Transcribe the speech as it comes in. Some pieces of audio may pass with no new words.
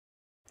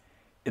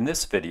In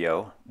this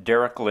video,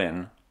 Derek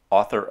Lin,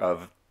 author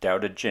of Tao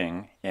Te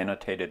Ching,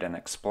 Annotated and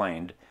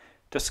Explained,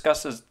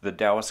 discusses the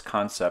Taoist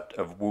concept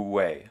of WÚ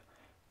WÈI,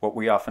 what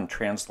we often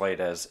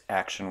translate as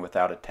action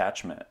without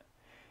attachment.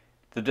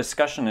 The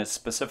discussion is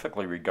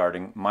specifically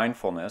regarding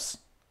mindfulness,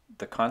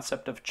 the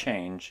concept of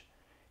change,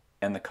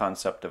 and the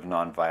concept of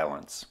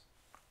nonviolence.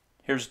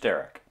 Here's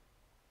Derek.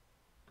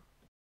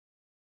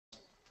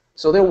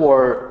 So there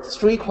were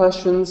three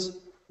questions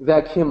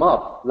that came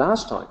up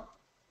last time.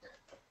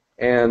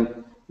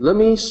 And let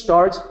me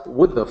start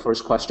with the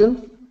first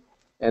question.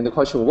 And the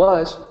question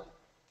was,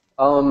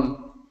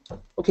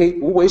 okay,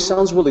 Wu Wei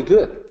sounds really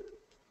good.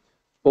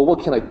 But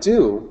what can I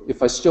do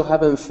if I still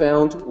haven't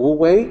found Wu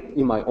Wei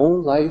in my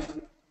own life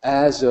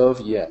as of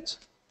yet?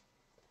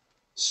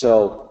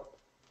 So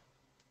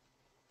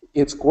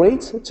it's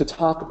great to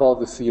talk about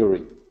the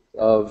theory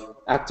of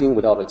acting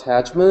without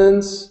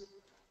attachments,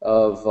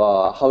 of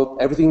how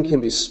everything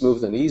can be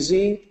smooth and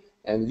easy,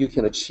 and you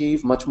can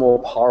achieve much more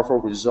powerful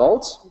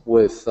results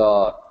with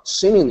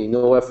seemingly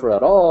no effort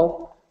at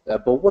all.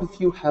 But what if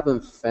you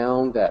haven't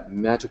found that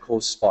magical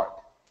spark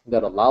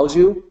that allows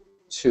you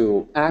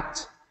to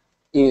act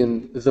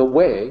in the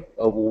way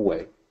of Wu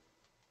Wei?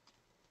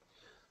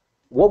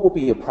 What would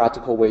be a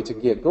practical way to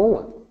get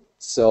going?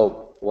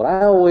 So what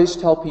I always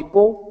tell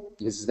people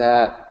is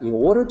that in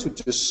order to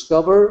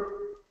discover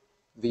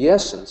the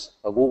essence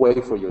of Wu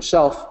Wei for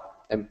yourself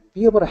and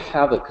be able to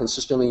have it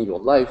consistently in your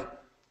life,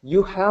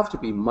 you have to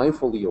be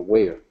mindfully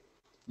aware.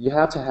 You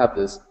have to have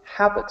this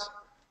habit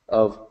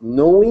of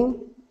knowing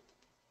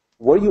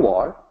where you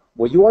are,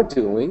 what you are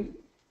doing,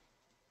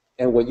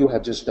 and what you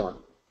have just done.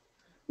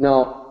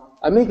 Now,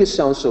 I make it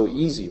sound so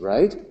easy,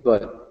 right?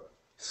 But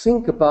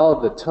think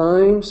about the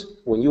times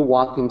when you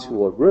walk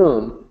into a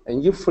room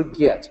and you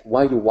forget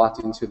why you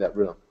walked into that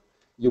room.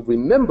 You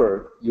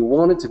remember you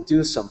wanted to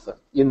do something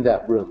in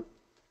that room.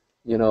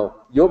 You know,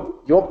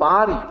 your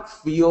body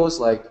feels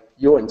like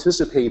you're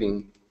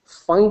anticipating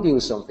finding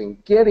something,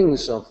 getting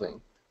something,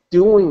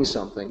 doing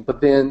something,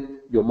 but then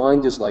your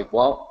mind is like,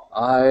 well,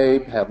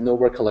 I have no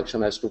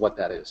recollection as to what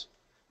that is.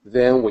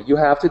 Then what you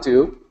have to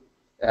do,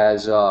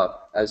 as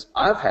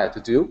I've had to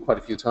do quite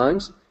a few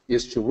times,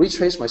 is to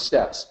retrace my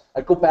steps.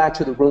 I go back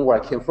to the room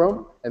where I came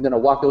from, and then I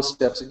walk those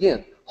steps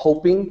again,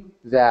 hoping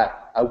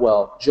that I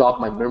will jog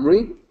my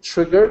memory,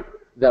 trigger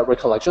that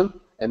recollection,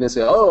 and then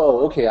say,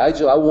 oh, okay, I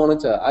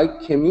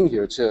came in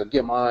here to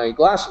get my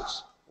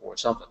glasses or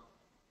something.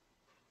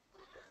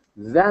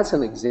 That's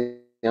an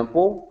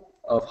example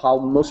of how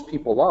most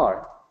people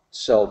are.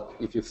 So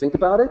if you think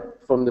about it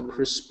from the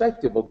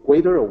perspective of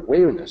greater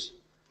awareness,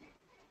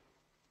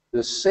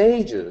 the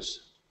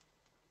sages,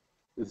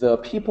 the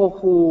people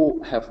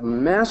who have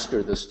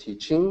mastered this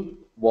teaching,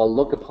 will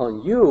look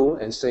upon you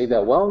and say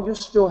that, well, you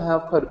still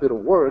have quite a bit of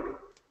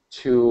work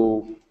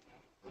to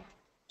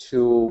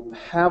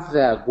have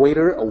that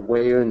greater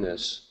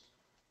awareness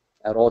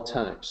at all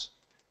times.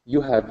 You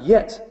have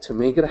yet to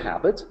make it a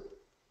habit.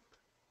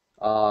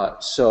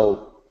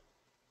 So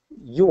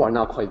you are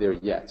not quite there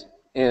yet.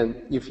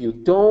 And if you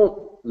don't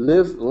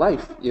live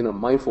life in a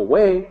mindful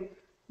way,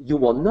 you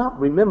will not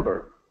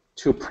remember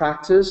to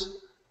practice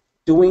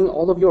doing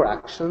all of your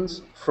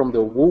actions from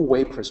the Wu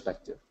Wei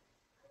perspective.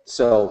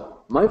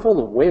 So mindful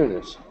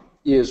awareness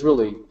is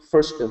really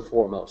first and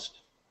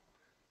foremost.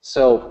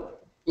 So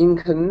in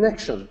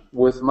connection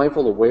with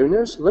mindful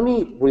awareness, let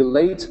me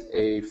relate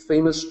a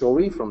famous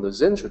story from the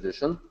Zen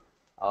tradition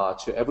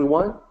to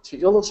everyone to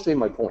illustrate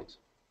my point.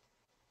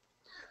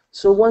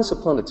 So once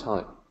upon a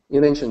time,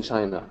 in ancient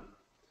China,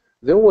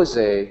 there was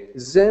a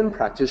Zen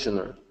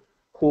practitioner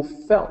who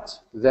felt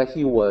that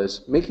he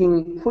was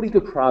making pretty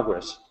good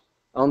progress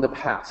on the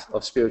path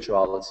of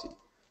spirituality.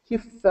 He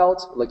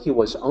felt like he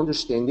was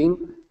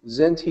understanding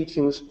Zen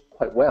teachings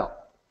quite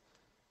well.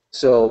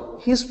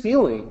 So his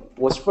feeling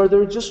was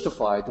further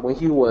justified when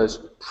he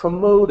was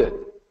promoted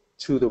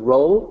to the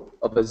role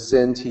of a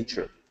Zen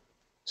teacher.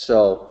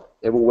 So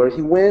everywhere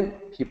he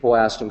went, people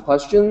asked him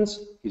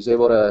questions. He's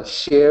able to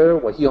share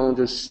what he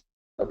understood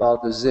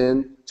about the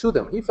Zen to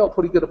them. He felt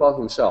pretty good about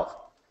himself.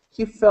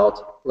 He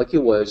felt like he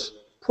was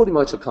pretty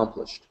much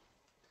accomplished.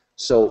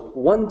 So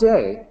one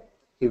day,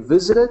 he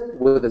visited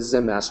with a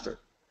Zen master.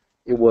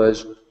 It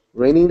was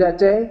raining that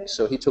day,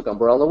 so he took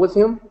umbrella with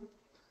him.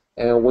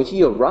 And when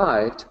he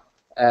arrived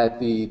at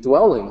the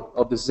dwelling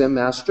of the Zen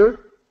master,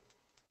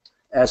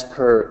 as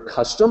per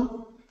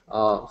custom,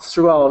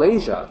 throughout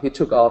Asia, he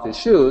took off his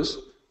shoes,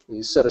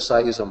 he set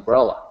aside his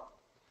umbrella.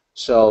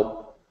 So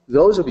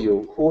those of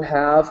you who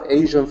have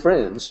Asian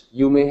friends,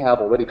 you may have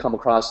already come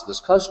across this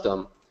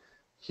custom.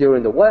 Here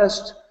in the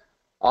West,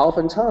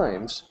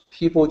 oftentimes,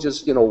 people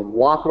just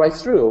walk right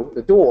through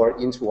the door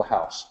into a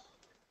house.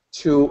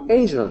 To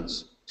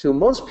Asians, to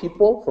most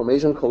people from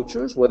Asian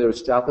cultures, whether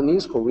it's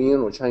Japanese,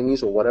 Korean, or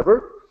Chinese, or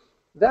whatever,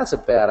 that's a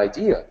bad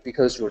idea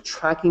because you're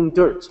tracking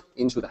dirt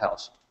into the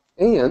house.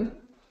 And,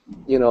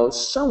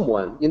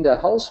 someone in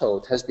that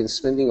household has been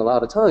spending a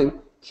lot of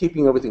time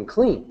keeping everything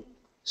clean.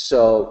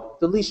 So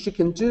the least you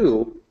can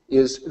do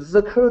is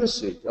the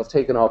courtesy of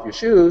taking off your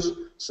shoes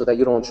so that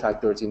you don't track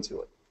dirt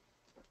into it.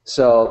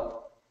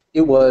 So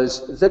it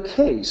was the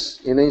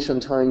case in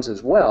ancient times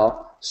as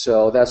well.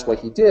 So that's what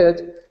he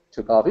did.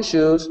 Took off his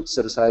shoes,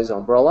 set aside his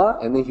umbrella,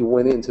 and then he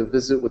went in to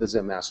visit with the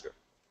Zen master.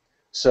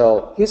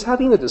 So he's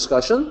having a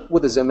discussion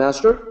with the Zen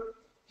master.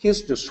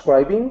 He's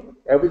describing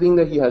everything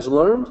that he has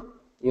learned.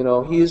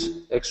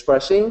 He's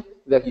expressing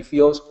that he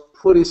feels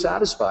pretty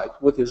satisfied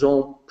with his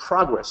own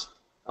progress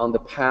on the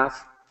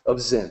path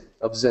of Zen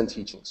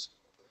teachings.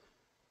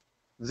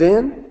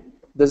 Then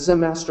the Zen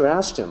master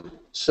asked him,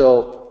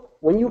 so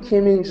when you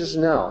came in just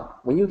now,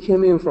 when you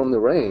came in from the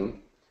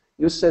rain,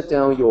 you set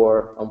down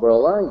your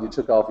umbrella and you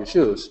took off your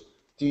shoes.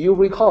 Do you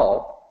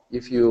recall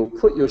if you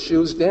put your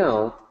shoes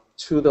down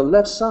to the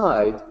left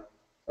side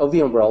of the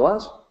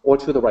umbrellas or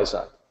to the right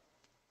side?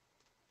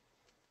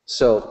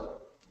 So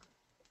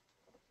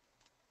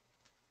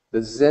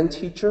the Zen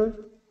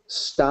teacher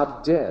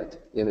stopped dead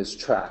in his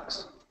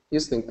tracks.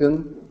 He's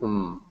thinking,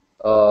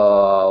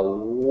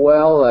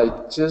 well,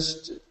 I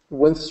just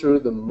went through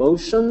the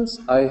motions.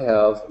 I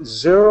have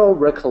zero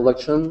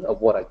recollection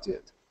of what I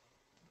did.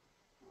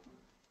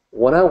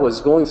 When I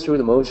was going through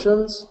the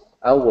motions,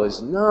 I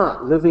was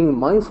not living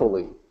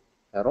mindfully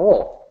at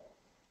all.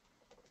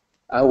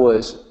 I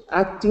was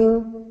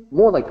acting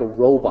more like a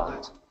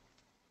robot.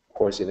 Of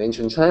course, in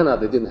ancient China,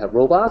 they didn't have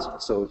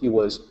robots, so he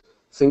was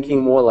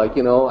thinking more like,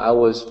 I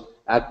was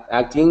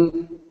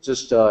acting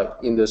just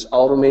in this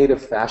automated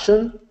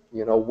fashion,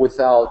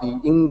 without the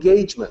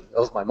engagement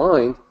of my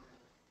mind.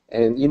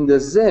 And in the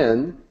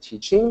Zen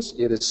teachings,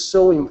 it is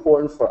so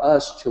important for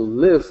us to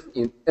live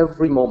in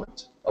every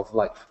moment of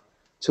life,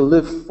 to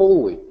live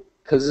fully,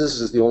 because this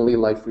is the only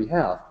life we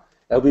have.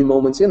 Every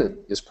moment in it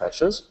is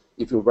precious.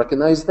 If you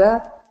recognize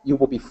that, you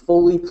will be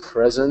fully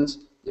present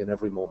in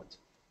every moment.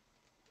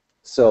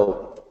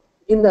 So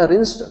in that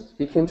instant,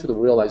 he came to the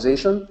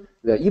realization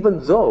that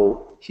even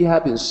though he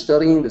had been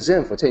studying the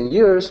Zen for 10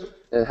 years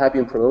and had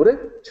been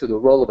promoted to the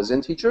role of a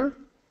Zen teacher,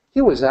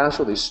 he was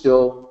actually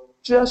still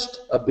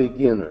just a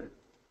beginner.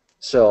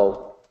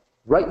 So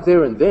right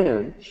there and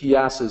then, he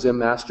asked the Zen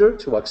master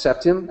to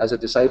accept him as a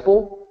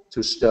disciple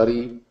to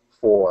study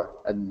for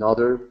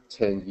another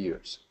 10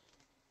 years.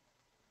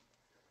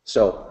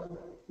 So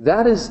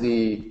that is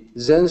the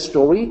Zen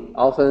story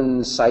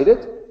often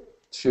cited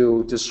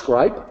to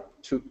describe,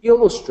 to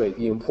illustrate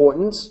the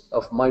importance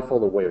of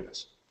mindful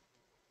awareness.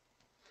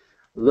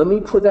 Let me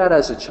put that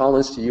as a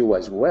challenge to you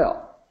as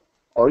well.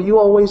 Are you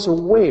always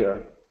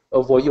aware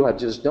of what you have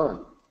just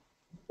done?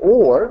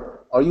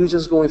 Or are you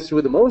just going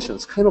through the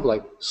motions, kind of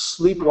like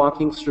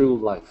sleepwalking through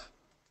life?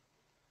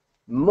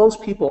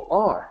 Most people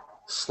are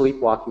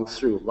sleepwalking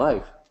through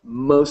life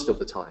most of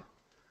the time.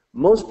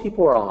 Most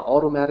people are on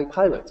automatic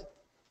pilot.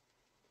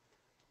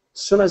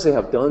 As soon as they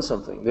have done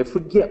something, they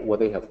forget what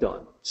they have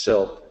done.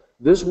 So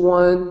this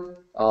one,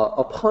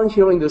 upon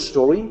hearing this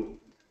story,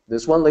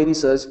 this one lady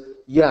says,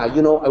 yeah,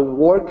 I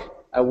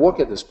work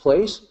at this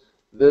place,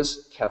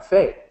 this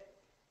cafe.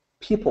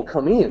 People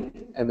come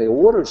in and they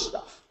order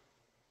stuff.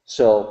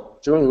 So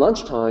during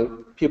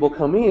lunchtime, people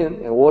come in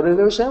and order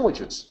their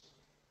sandwiches.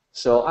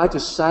 So I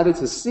decided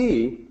to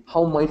see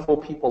how mindful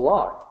people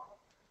are.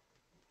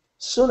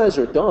 Soon as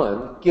they're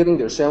done getting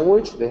their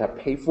sandwich, they have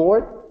paid for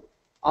it,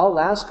 I'll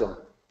ask them,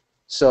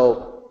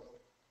 so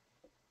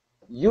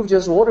you've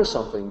just ordered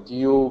something. Do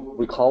you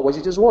recall what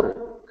you just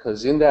ordered?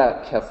 Because in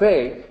that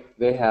cafe,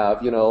 they have,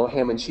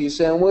 ham and cheese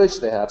sandwich,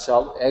 they have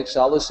egg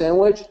salad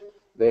sandwich,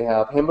 they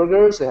have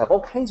hamburgers, they have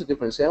all kinds of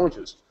different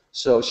sandwiches.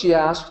 So she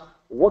asked,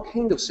 what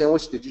kind of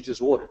sandwich did you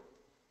just order?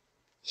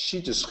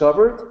 She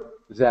discovered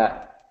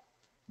that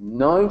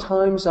 9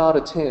 times out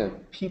of 10,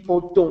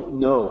 people don't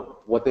know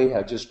what they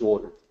had just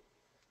ordered.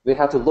 They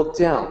have to look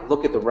down,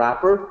 look at the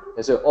wrapper,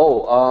 and say,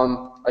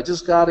 I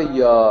just got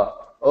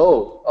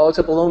it's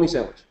a bologna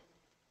sandwich.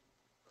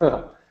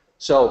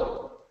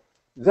 So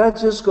that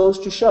just goes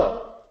to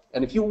show.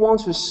 And if you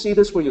want to see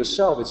this for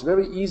yourself, it's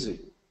very easy.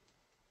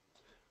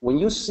 When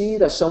you see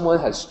that someone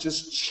has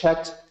just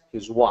checked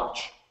his or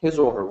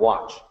her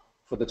watch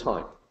for the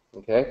time,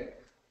 okay,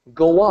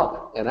 go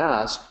up and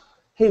ask,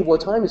 hey,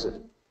 what time is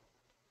it?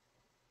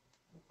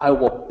 I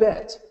will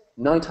bet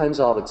 9 times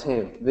out of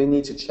 10, they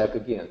need to check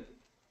again.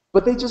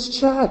 But they just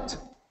checked,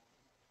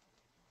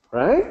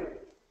 right?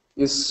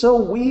 It's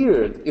so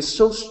weird. It's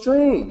so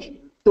strange.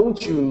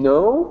 Don't you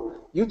know?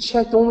 You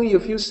checked only a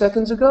few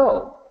seconds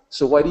ago.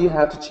 So why do you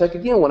have to check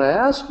again when I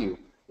ask you?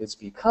 It's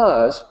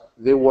because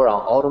they were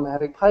on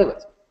automatic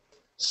pilot.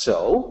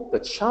 So the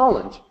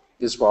challenge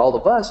is for all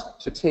of us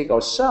to take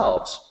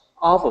ourselves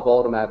off of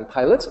automatic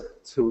pilot,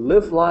 to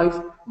live life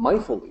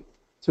mindfully,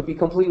 to be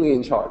completely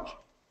in charge,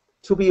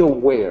 to be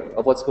aware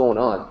of what's going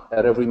on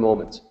at every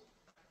moment.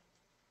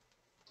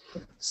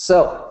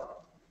 So,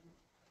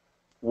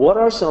 what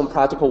are some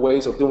practical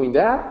ways of doing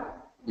that?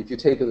 If you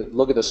take a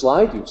look at the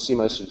slide, you see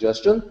my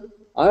suggestion.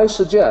 I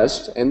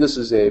suggest, and this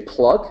is a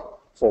plug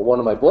for one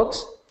of my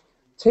books,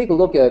 take a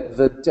look at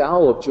The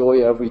Tao of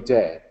Joy Every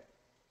Day.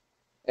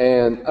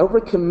 And I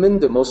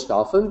recommend it most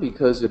often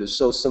because it is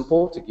so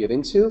simple to get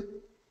into.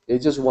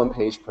 It's just 1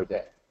 page per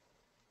day.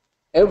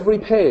 Every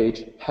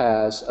page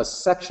has a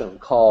section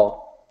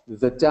called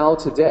the Tao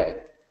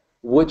today,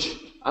 which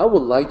I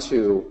would like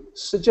to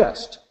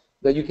suggest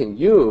that you can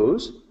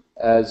use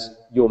as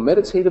your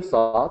meditative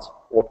thought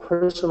or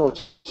personal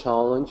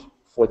challenge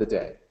for the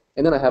day.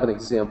 And then I have an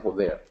example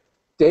there.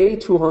 Day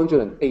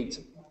 208.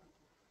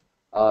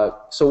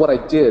 So what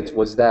I did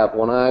was that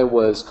when I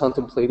was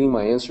contemplating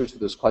my answer to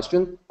this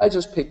question, I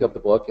just picked up the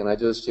book and I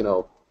just,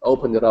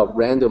 opened it up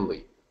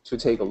randomly to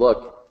take a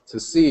look to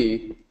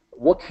see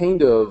what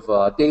kind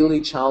of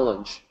daily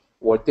challenge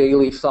or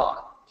daily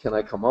thought can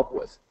I come up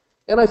with.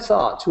 And I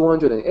thought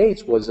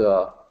 208 was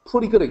a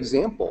pretty good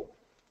example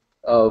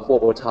of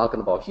what we're talking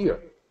about here.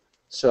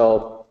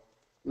 So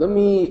let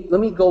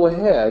me go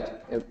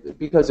ahead, and,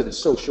 because it is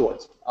so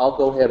short, I'll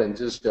go ahead and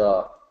just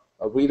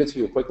read it to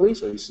you quickly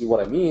so you see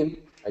what I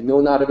mean. I know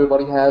not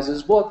everybody has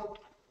this book.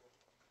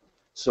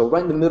 So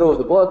right in the middle of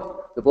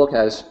the book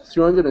has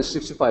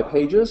 365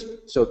 pages.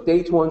 So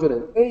day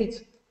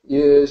 208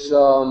 is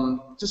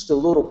just a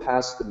little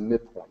past the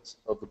midpoint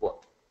of the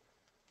book.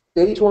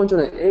 Day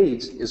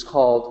 208 is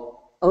called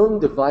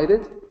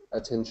Undivided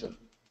Attention.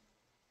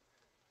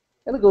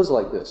 And it goes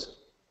like this.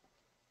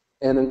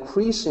 An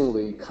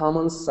increasingly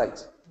common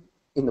sight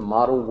in the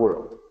modern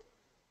world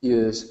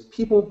is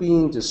people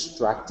being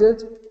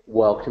distracted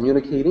while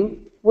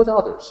communicating with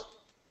others.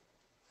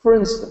 For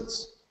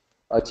instance,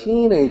 a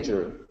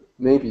teenager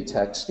may be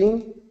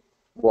texting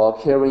while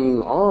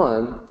carrying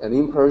on an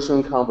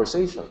in-person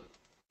conversation.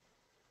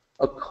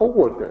 A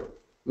coworker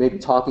may be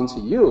talking to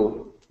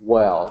you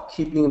while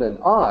keeping an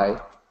eye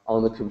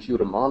on the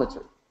computer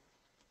monitor.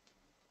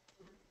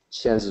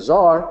 Chances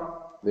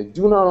are they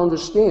do not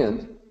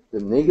understand the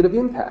negative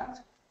impact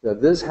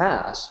that this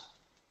has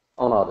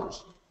on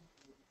others.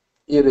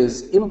 It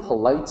is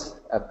impolite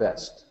at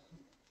best,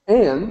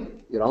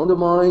 and it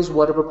undermines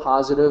whatever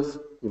positive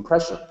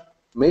impression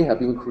may have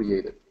been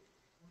created.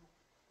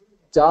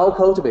 Tao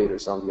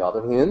cultivators, on the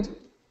other hand,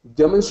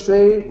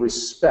 demonstrate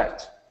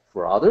respect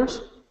for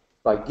others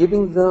by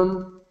giving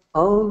them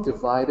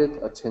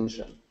undivided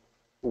attention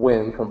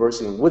when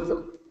conversing with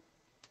them.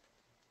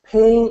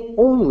 Paying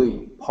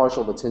only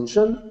partial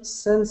attention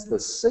sends the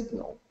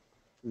signal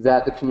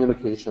that the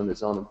communication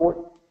is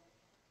unimportant.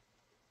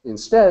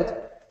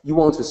 Instead, you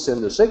want to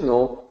send the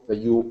signal that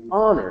you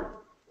honor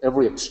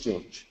every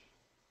exchange.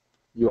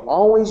 You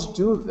always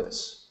do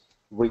this,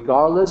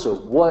 regardless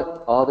of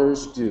what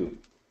others do,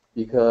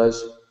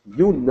 because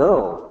you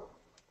know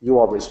you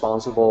are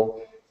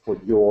responsible for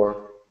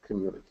your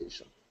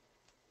communication.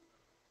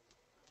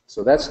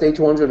 So that's day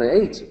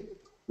 208.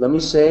 Let me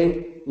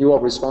say you are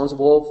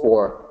responsible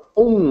for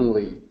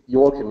only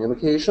your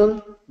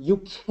communication. You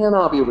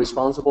cannot be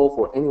responsible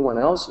for anyone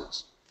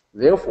else's.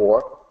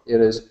 Therefore, it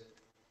is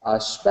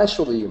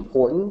especially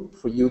important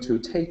for you to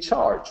take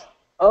charge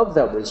of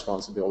that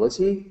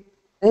responsibility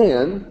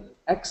and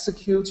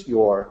execute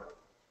your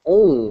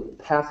own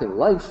path in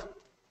life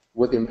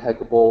with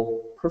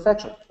impeccable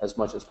perfection as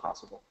much as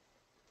possible.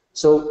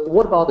 So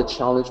what about the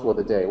challenge for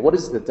the day? What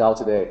is the Tao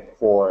today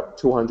for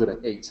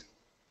 208?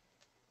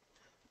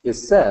 It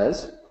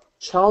says,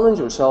 challenge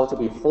yourself to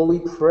be fully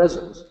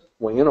present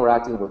when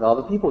interacting with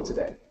other people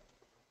today.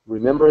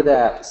 Remember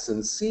that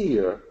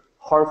sincere,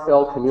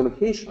 heartfelt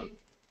communication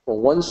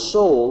from one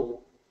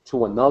soul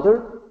to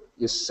another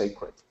is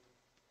sacred.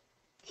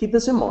 Keep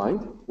this in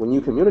mind when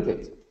you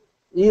communicate,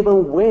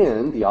 even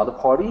when the other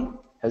party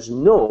has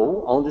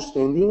no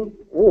understanding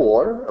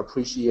or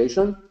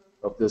appreciation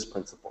of this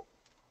principle.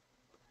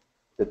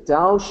 The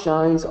Tao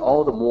shines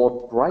all the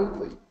more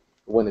brightly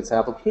when its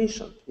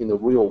application in the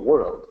real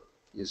world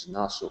is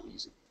not so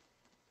easy.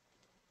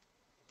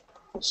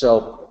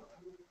 So,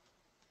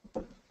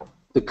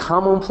 the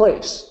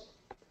commonplace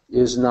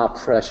is not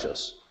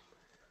precious.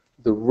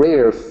 The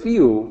rare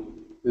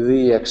few,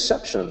 the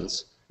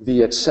exceptions,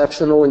 the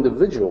exceptional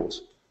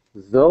individuals,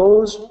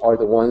 those are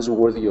the ones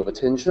worthy of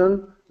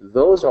attention.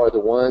 Those are the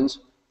ones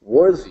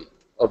worthy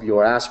of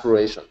your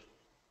aspiration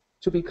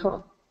to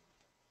become.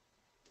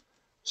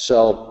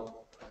 So,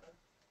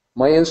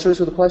 my answer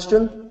to the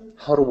question,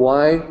 how do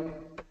I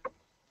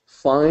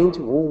find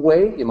WÚ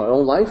WÈI in my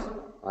own life?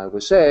 I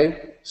would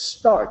say,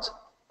 start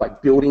by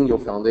building your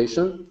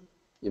foundation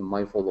in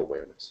mindful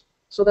awareness.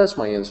 So that's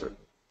my answer.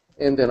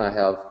 And then I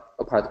have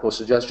a practical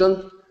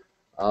suggestion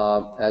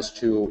as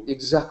to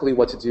exactly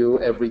what to do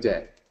every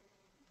day.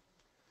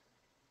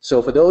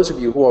 So for those of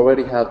you who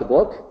already have the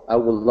book, I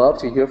would love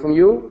to hear from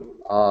you,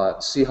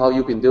 see how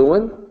you've been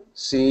doing,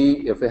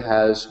 see if it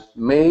has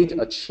made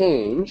a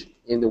change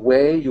in the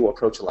way you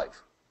approach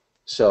life.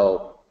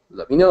 So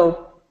let me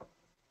know.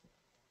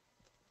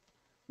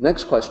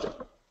 Next question.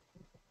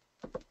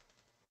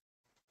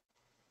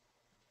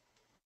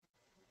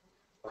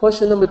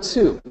 Question number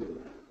 2.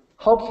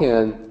 How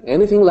can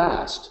anything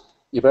last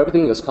if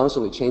everything is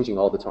constantly changing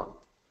all the time?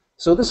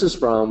 So this is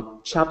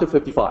from chapter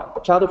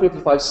 55. Chapter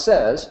 55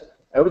 says,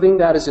 everything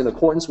that is in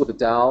accordance with the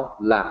Tao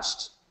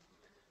lasts.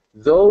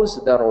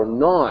 Those that are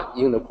not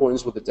in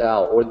accordance with the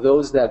Tao, or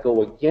those that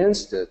go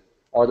against it,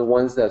 are the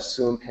ones that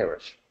soon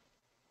perish.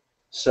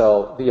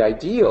 So the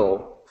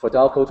ideal for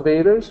Tao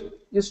cultivators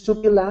is to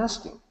be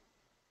lasting.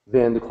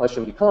 then the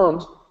question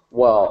becomes,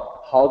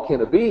 well, how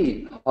can it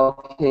be? How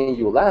can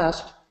you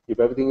last if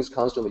everything is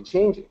constantly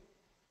changing?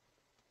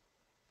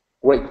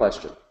 Great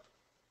question.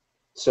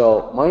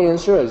 So my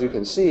answer, as you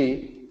can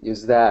see,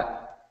 is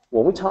that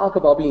when we talk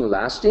about being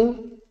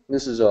lasting,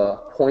 this is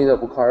a point that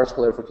requires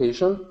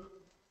clarification.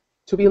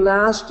 To be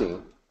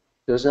lasting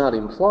does not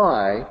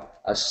imply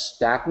a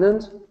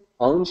stagnant,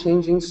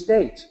 unchanging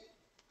state.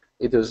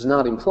 It does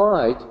not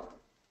imply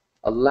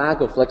a lack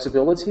of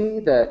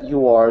flexibility, that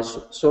you are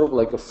sort of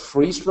like a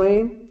freeze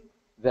frame,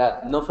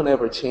 that nothing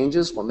ever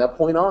changes from that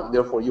point on,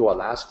 therefore you are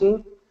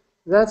lasting.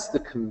 That's the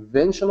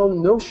conventional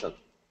notion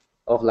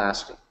of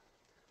lasting.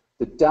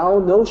 The Tao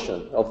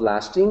notion of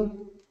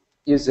lasting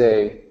is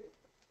a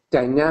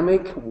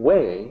dynamic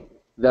way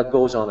that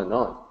goes on and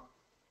on.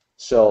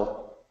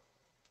 So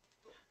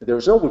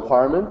there's no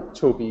requirement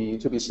to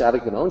be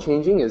static and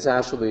unchanging. It's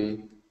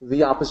actually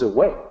the opposite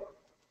way.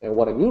 And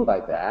what I mean by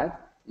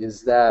that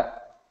is that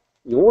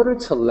in order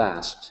to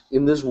last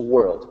in this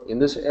world, in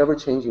this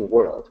ever-changing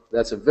world,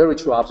 that's a very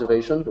true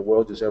observation, the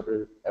world is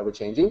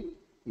ever-changing.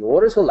 In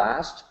order to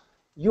last,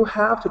 you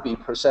have to be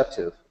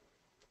perceptive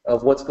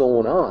of what's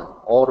going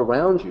on all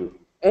around you,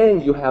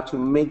 and you have to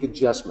make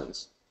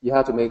adjustments. You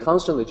have to make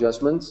constant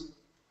adjustments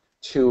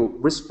to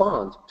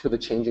respond to the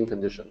changing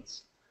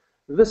conditions.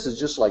 This is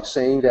just like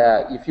saying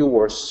that if you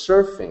were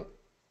surfing,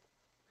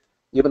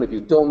 even if you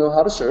don't know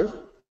how to surf,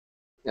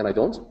 and I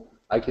don't,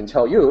 I can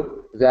tell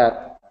you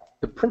that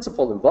the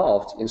principle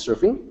involved in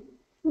surfing,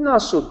 not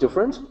so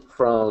different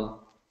from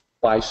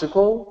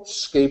bicycle,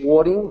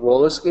 skateboarding,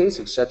 roller skates,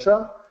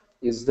 etc.,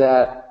 is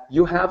that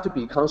you have to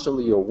be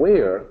constantly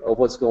aware of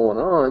what's going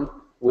on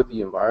with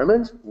the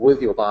environment,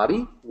 with your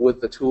body, with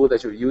the tool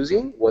that you're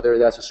using, whether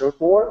that's a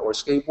surfboard or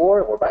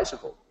skateboard or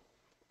bicycle.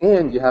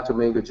 And you have to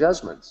make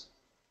adjustments.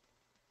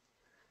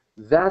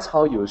 That's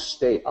how you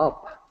stay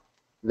up.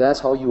 That's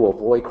how you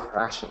avoid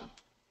crashing.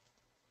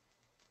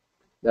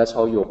 That's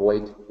how you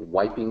avoid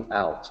wiping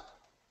out.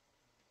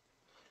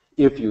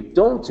 If you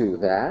don't do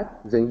that,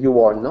 then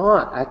you are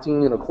not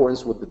acting in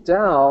accordance with the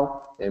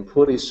Tao, and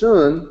pretty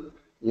soon,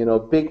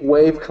 big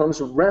wave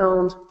comes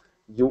around,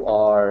 you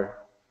are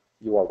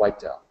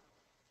wiped out.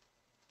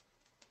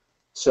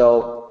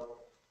 So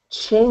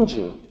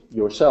changing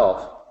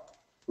yourself,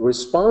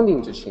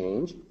 responding to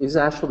change, is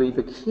actually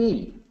the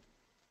key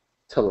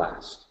to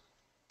last.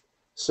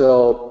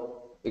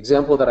 So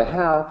example that I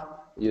have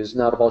is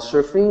not about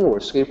surfing or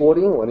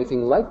skateboarding or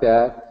anything like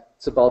that.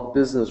 It's about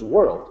business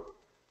world.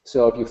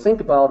 So if you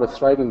think about a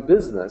thriving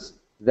business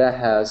that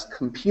has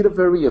competed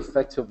very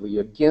effectively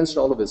against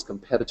all of its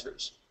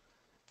competitors.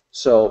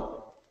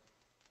 So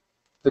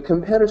the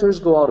competitors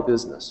go out of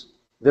business.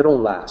 They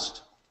don't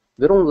last.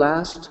 They don't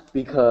last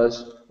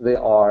because they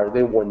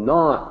were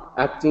not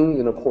acting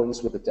in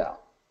accordance with the Tao.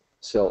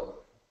 So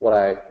what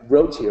I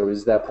wrote here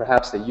is that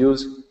perhaps they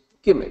use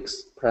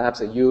gimmicks, perhaps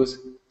they use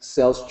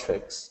sales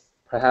tricks,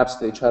 perhaps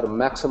they try to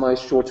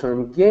maximize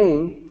short-term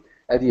gain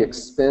at the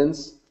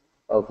expense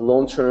of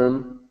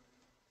long-term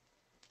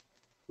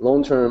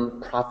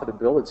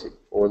profitability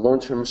or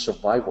long-term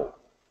survival,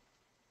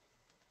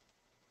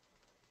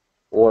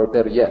 or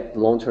better yet,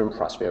 long-term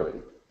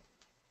prosperity.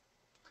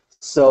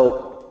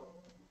 So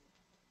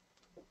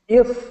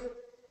if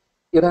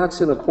it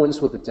acts in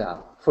accordance with the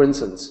Tao, for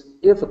instance,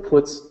 if it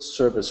puts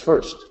service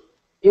first,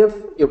 if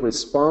it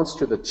responds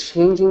to the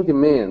changing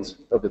demands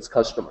of its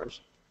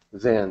customers,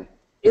 then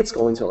it's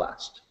going to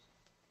last.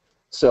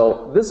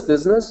 So this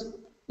business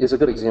is a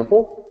good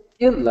example.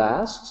 It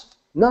lasts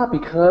not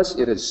because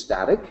it is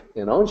static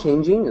and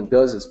unchanging and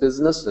does its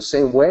business the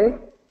same way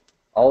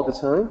all the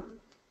time.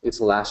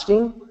 It's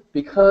lasting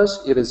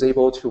because it is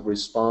able to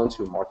respond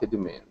to market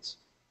demands.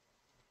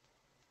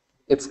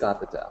 It's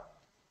got the Tao.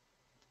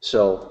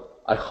 So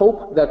I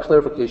hope that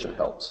clarification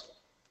helps.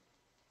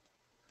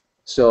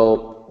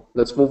 So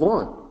let's move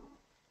on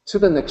to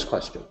the next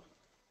question.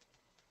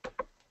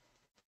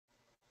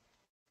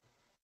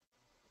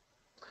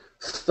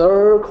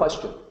 Third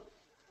question.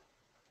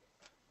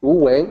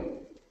 WÚ WÈI,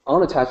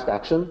 unattached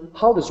action,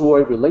 how does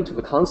WÚ WÈI relate to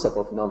the concept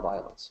of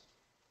nonviolence?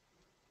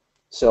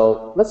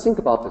 So let's think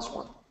about this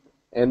one.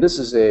 And this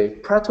is a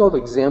practical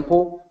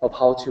example of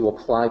how to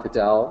apply the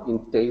Tao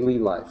in daily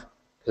life,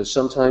 because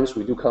sometimes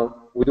we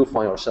do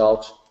find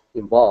ourselves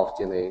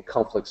involved in a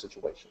conflict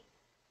situation.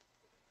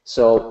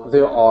 So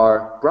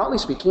broadly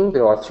speaking,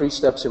 there are 3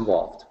 steps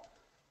involved.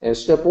 And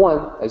step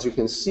 1, as you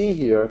can see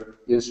here,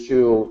 is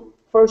to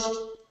first,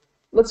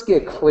 let's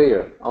get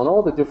clear on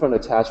all the different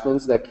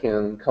attachments that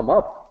can come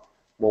up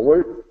when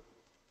we're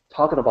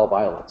talking about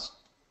violence.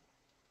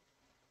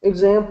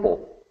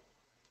 Example,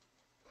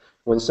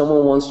 when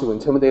someone wants to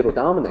intimidate or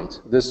dominate,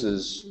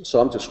 so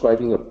I'm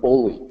describing a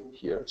bully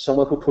here,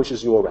 someone who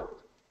pushes you around,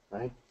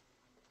 right?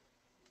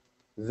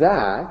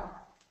 That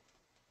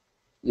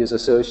is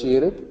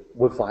associated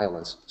with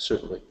violence,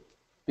 certainly,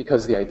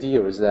 because the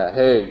idea is that,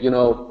 hey, I'm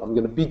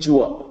going to beat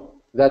you up,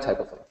 that type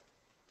of thing.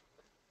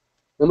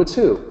 Number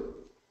 2,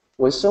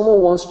 when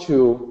someone wants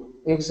to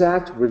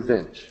exact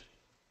revenge,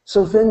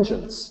 so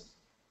vengeance,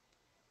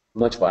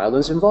 much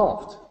violence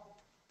involved.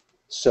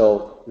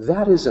 So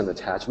that is an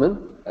attachment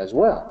as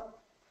well.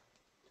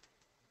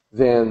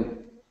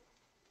 Then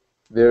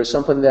there's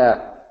something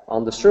that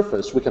on the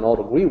surface we can all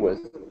agree with,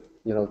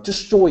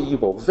 destroy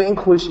evil,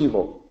 vanquish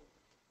evil,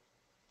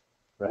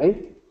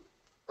 right?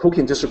 Who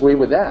can disagree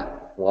with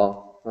that?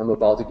 Well, I'm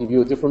about to give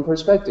you a different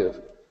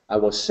perspective. I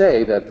will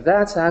say that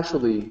that's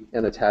actually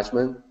an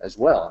attachment as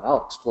well, and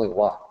I'll explain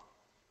why.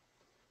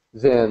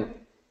 Then,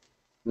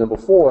 number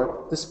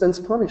 4, dispense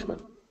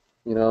punishment.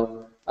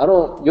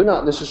 You're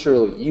not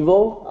necessarily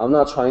evil. I'm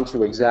not trying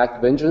to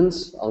exact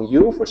vengeance on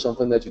you for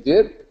something that you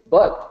did,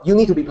 but you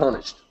need to be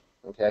punished,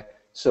 okay?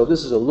 So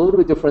this is a little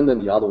bit different than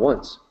the other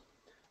ones.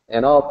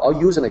 And I'll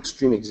use an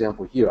extreme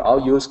example here.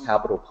 I'll use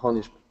capital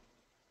punishment.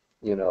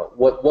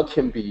 What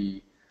can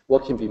be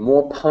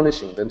more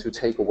punishing than to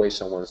take away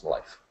someone's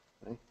life,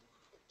 right?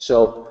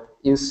 So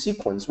in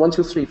sequence, 1,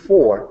 2, 3,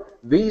 4,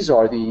 these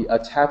are the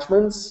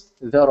attachments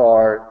that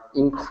are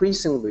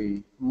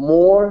increasingly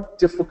more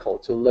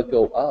difficult to let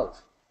go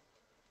of.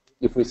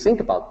 If we think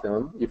about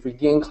them, if we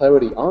gain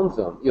clarity on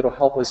them, it'll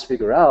help us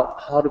figure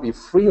out how to be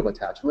free of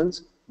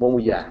attachments when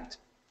we act.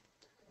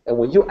 And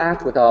when you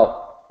act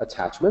without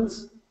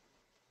attachments,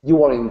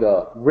 you are in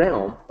the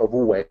realm of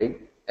Wu Wei,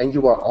 and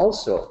you are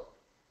also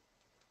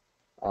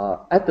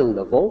at the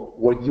level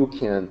where you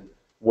can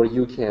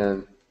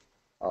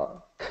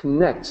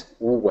connect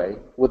Wu Wei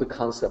with the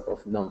concept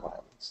of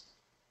nonviolence.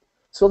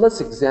 So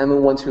let's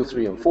examine 1, 2,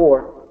 3, and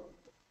 4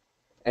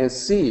 and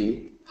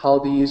see how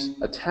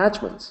these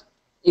attachments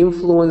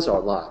influence our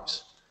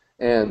lives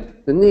and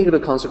the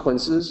negative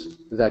consequences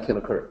that can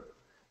occur.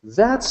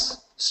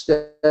 That's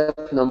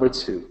step number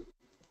 2.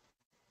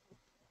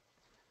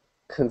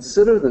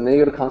 Consider the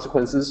negative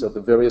consequences of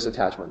the various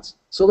attachments.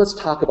 So let's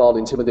talk about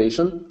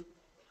intimidation.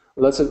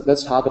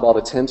 Let's talk about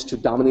attempts to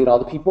dominate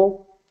other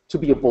people, to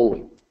be a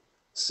bully.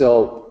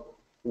 So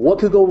what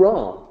could go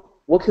wrong?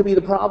 What could be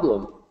the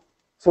problem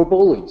for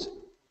bullies?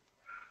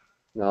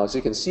 Now, as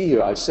you can see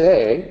here, I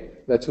say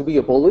that to be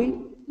a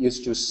bully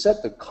is to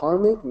set the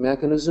karmic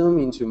mechanism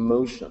into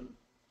motion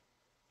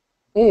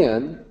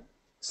and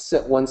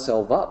set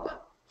oneself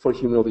up for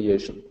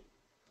humiliation.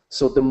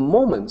 So the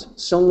moment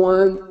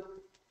someone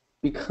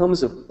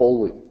becomes a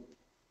bully,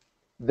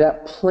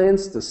 that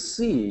plants the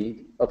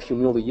seed of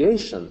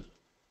humiliation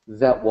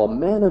that will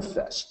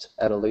manifest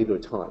at a later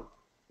time.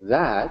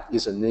 That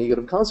is a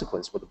negative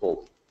consequence for the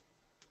bully.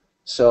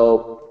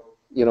 So,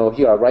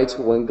 here I write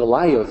when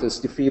Goliath is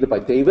defeated by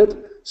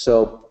David.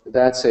 So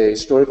that's a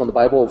story from the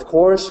Bible, of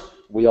course.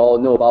 We all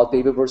know about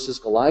David versus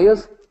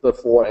Goliath. But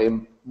for a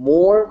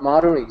more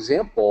modern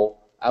example,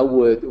 I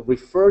would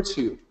refer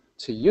to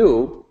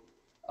you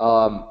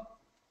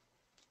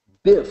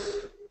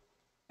Biff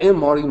and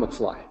Marty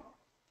McFly,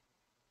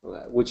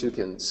 which you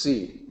can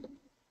see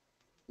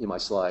in my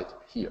slide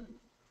here.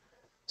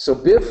 So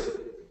Biff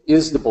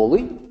is the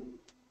bully.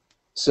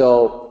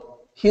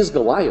 So he's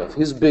Goliath.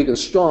 He's big and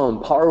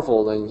strong,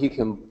 powerful, and he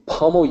can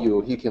pummel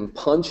you, he can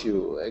punch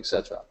you,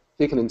 etc.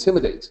 He can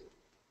intimidate,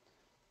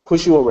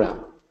 push you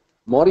around.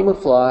 Marty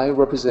McFly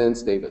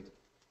represents David.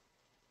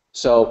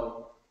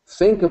 So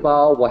think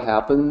about what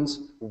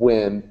happens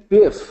when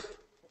Biff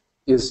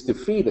is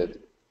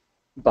defeated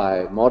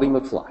by Marty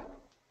McFly.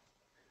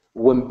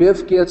 When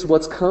Biff gets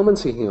what's coming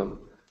to him,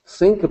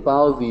 think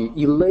about the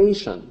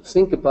elation,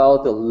 think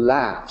about the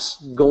laughs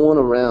going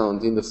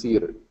around in the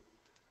theater,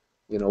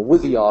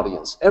 with the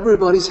audience.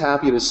 Everybody's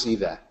happy to see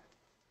that.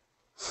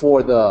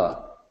 For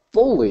the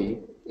bully,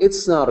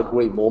 it's not a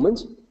great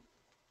moment.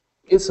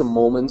 It's a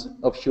moment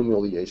of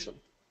humiliation.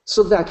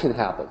 So that can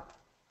happen.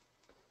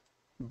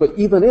 But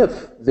even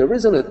if there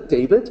isn't a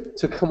David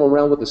to come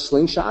around with a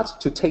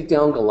slingshot to take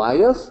down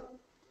Goliath,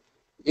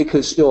 it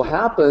could still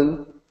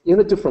happen in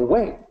a different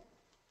way,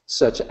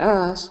 such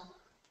as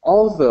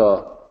all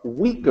the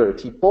weaker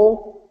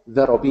people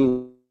that are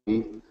being,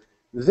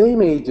 they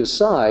may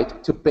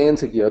decide to band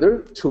together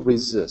to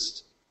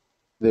resist.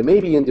 They may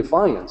be in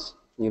defiance.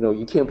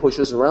 You can't push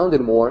us around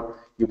anymore.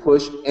 You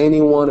push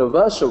any one of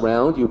us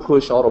around, you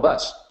push all of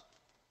us.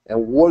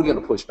 And we're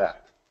going to push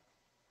back.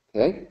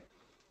 Okay?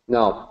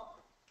 Now,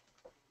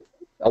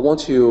 I want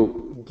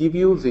to give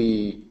you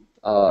the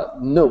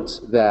note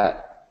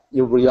that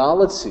in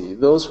reality,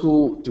 those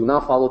who do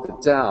not follow the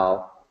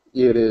Tao,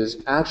 it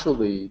is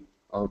actually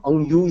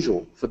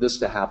unusual for this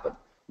to happen.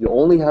 You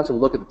only have to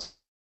look at the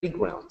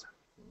playground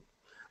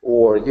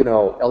or,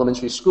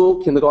 elementary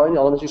school, kindergarten,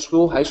 elementary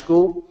school, high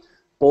school,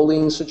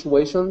 bullying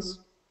situations.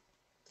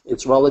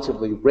 It's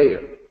relatively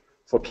rare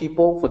for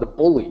the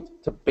bullied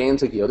to band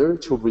together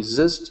to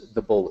resist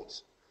the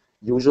bullies.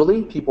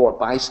 Usually, people are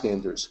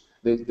bystanders.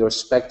 They're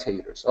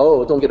spectators.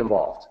 Oh, don't get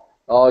involved.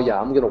 Oh,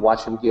 yeah, I'm going to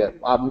watch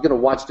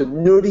the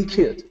nerdy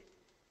kid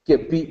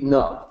get beaten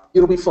up.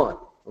 It'll be fun.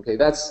 Okay,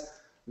 that's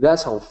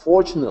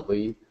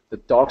unfortunately the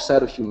dark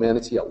side of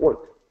humanity at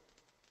work.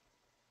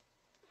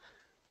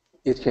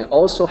 It can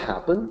also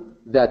happen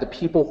that the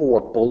people who are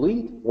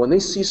bullied, when they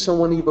see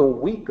someone even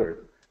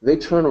weaker, they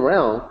turn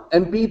around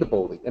and be the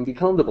bully and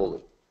become the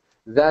bully.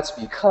 That's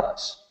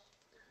because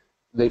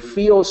They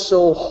feel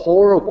so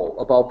horrible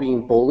about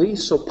being bullied,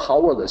 so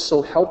powerless,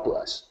 so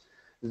helpless,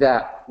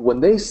 that when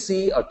they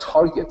see a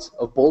target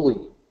of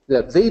bullying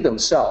that they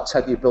themselves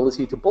had the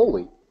ability to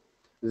bully,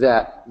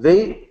 that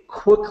they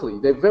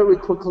very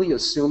quickly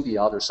assume the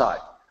other side.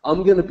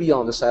 I'm going to be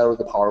on the side of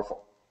the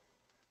powerful,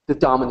 the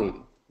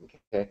dominating.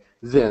 Okay?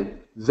 Then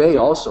they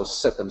also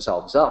set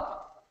themselves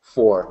up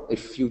for a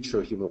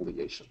future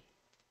humiliation.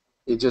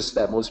 It's just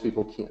that most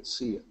people can't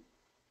see it.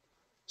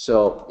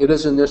 So it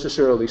isn't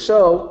necessarily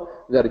so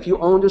that if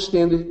you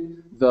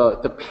understand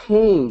the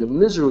pain, the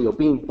misery of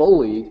being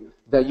bullied,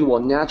 that you will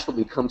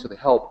naturally come to the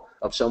help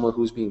of someone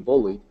who's being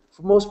bullied.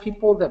 For most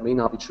people, that may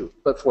not be true.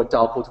 But for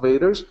Tao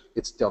cultivators,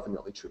 it's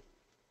definitely true.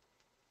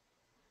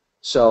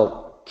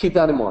 So keep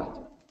that in mind.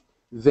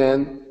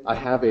 Then I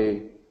have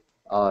the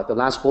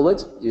last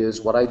bullet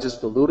is what I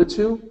just alluded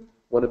to.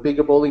 When a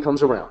bigger bully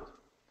comes around,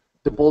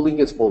 the bully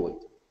gets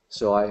bullied.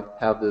 So I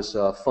have this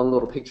fun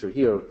little picture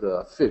here of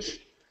the fish.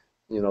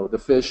 You know,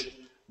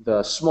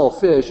 the small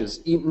fish is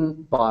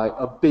eaten by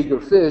a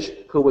bigger fish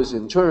who was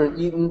in turn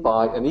eaten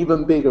by an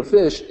even bigger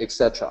fish,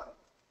 etc.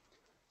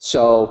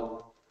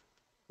 So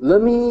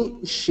let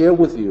me share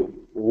with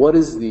you what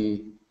is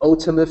the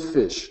ultimate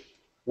fish.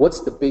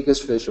 What's the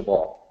biggest fish of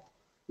all?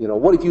 You know,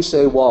 what if you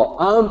say, well,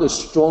 I'm the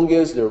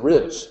strongest there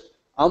is.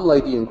 I'm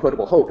like the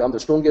Incredible Hulk. I'm the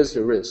strongest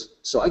there is.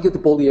 So I get to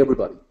bully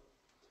everybody.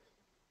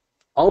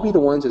 I'll be the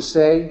one to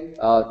say,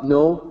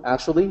 no,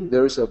 actually,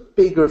 there's a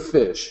bigger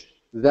fish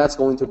that's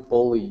going to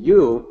bully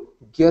you.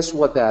 Guess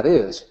what that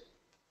is?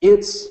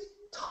 It's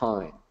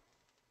time.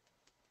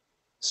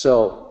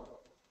 So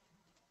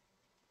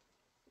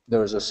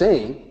there's a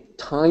saying,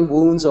 time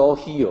wounds all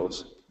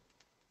heals,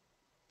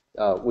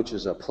 which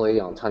is a play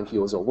on time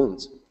heals all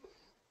wounds.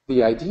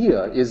 The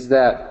idea is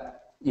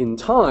that in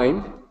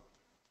time,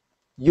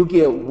 you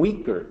get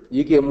weaker,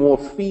 you get more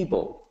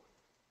feeble,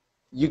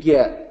 you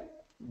get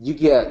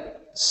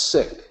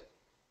sick,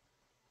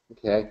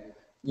 okay?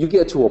 You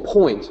get to a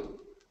point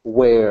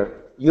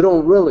where you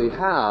don't really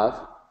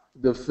have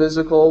the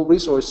physical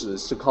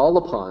resources to call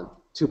upon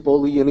to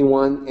bully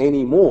anyone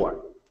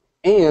anymore.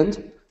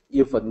 And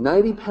if a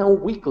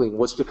 90-pound weakling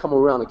was to come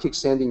around and kick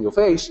sand in your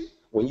face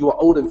when you are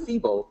old and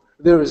feeble,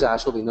 there is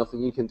actually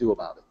nothing you can do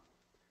about it.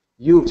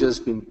 You've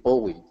just been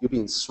bullied. You've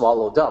been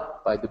swallowed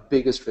up by the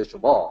biggest fish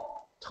of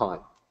all, time.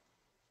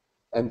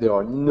 And there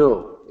are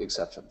no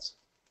exceptions.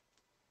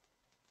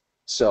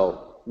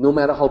 So no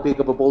matter how big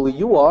of a bully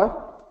you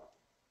are,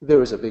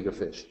 there is a bigger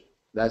fish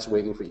that's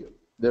waiting for you.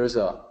 There is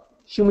a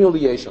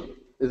humiliation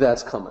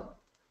that's coming.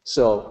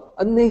 So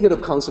a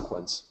negative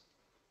consequence.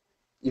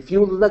 If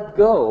you let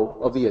go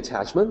of the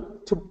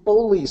attachment to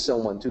bully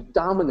someone, to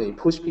dominate,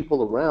 push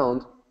people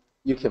around,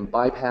 you can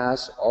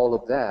bypass all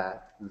of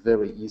that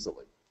very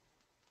easily.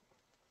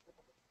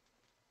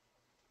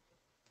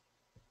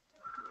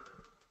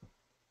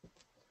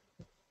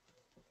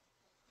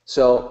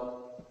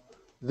 So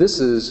this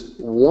is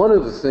one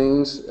of the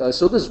things,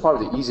 so this is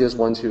probably the easiest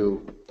one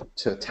to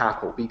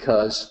tackle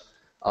because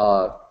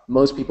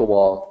most people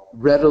will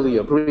readily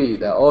agree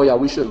that, oh yeah,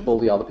 we shouldn't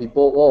bully other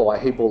people. Oh, I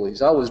hate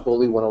bullies. I was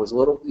bullied when I was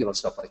little, you know,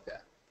 stuff like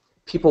that.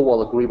 People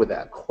will agree with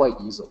that quite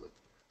easily.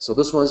 So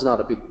this one's not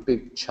a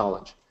big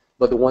challenge.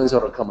 But the ones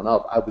that are coming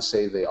up, I would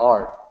say they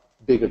are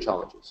bigger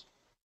challenges.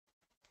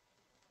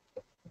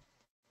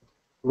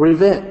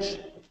 Revenge.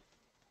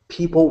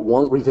 People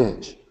want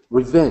revenge.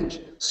 Revenge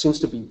seems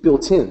to be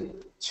built in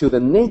to the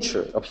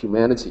nature of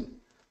humanity.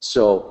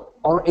 So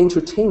our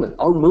entertainment,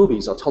 our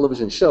movies, our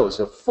television shows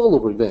are full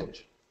of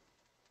revenge.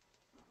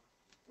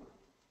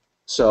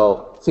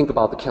 So think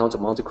about the Count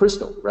of Monte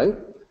Cristo, right?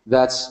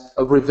 That's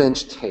a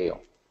revenge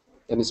tale.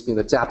 And it's been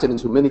adapted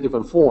into many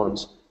different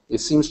forms. It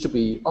seems to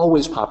be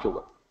always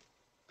popular.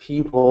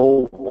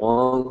 People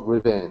want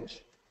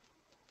revenge.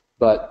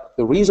 But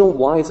the reason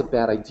why it's a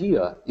bad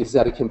idea is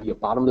that it can be a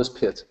bottomless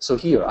pit. So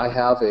here I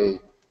have a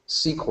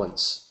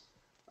sequence.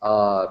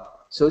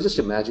 So just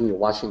imagine you're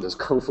watching this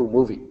Kung Fu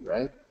movie,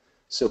 right?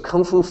 So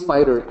Kung Fu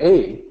Fighter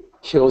A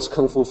kills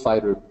Kung Fu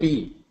Fighter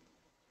B.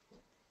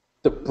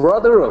 The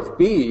brother of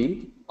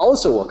B,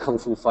 also a Kung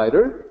Fu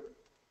fighter,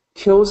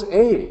 kills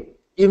A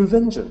in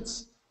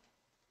vengeance.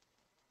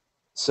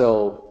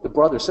 So the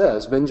brother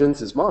says,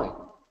 vengeance is mine.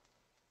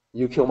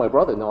 You kill my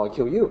brother, now I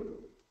kill you.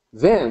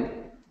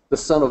 Then the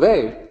son of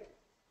A,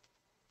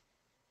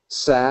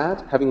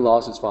 sad, having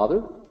lost his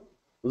father,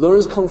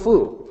 learns Kung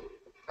Fu,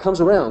 comes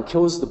around,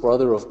 kills the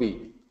brother of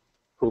B,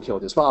 who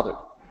killed his father.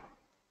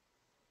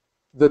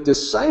 The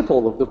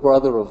disciple of the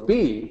brother of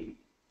B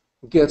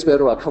gets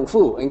better at Kung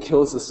Fu and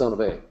kills the son of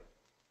A.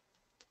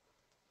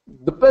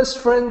 The best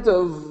friend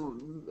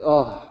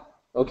of,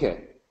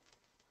 okay.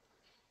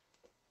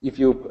 If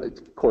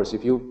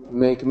you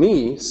make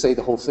me say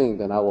the whole thing,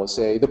 then I will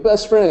say, the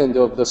best friend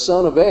of the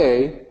son of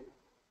A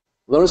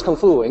learns Kung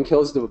Fu and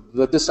kills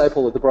the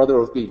disciple of the brother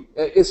of B.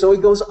 So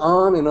it goes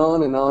on and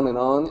on and on and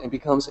on and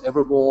becomes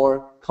ever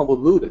more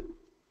convoluted.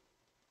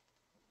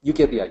 You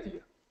get the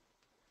idea.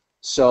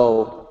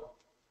 So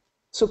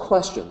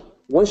question,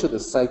 when should the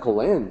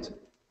cycle end,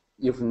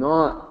 if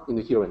not in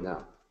the here and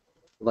now?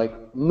 Like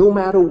no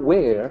matter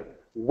where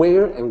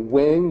and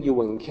when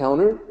you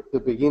encounter the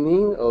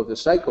beginning of the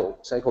cycle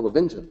of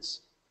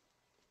vengeance,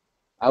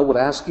 I would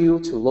ask you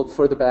to look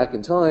further back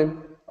in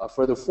time,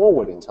 further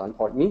forward in time,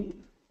 pardon me,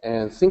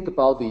 and think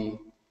about the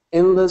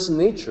endless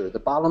nature, the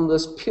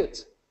bottomless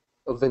pit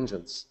of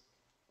vengeance.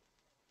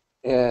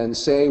 And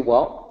say,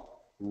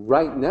 well,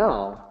 right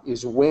now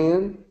is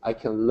when I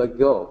can let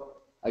go.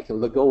 I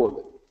can let go of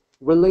it,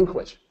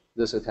 relinquish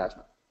this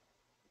attachment.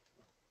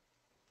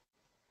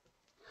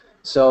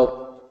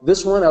 So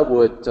this one I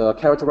would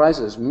characterize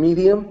as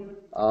medium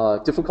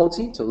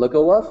difficulty to let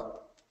go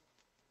of.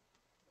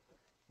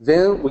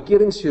 Then we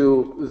get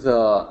into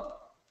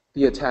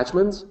the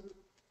attachments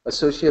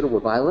associated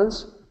with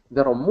violence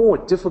that are more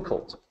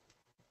difficult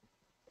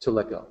to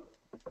let go.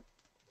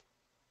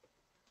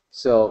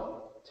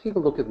 So take a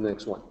look at the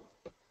next one.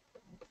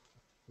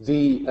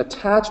 The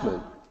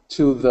attachment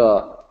to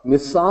the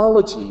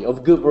mythology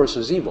of good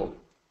versus evil.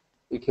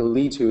 It can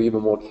lead to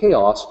even more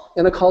chaos,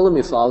 and I call it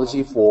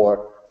mythology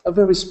for a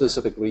very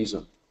specific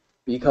reason.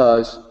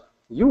 Because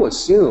you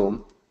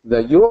assume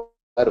that you're on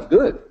the side of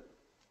good,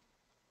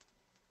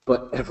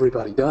 but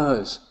everybody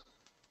does.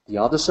 The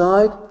other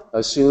side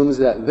assumes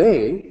that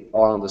they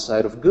are on the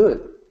side of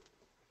good.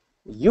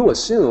 You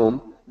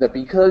assume that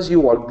because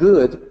you are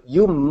good,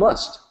 you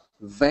must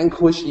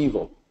vanquish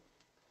evil.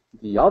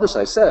 The other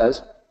side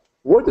says,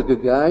 we're the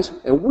good guys,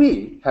 and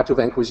we have to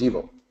vanquish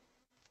evil.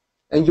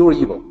 And you're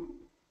evil.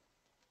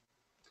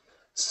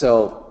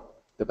 So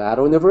the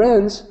battle never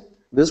ends.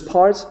 This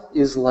part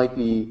is like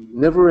the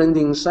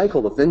never-ending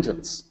cycle of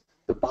vengeance,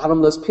 the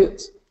bottomless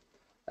pit.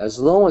 As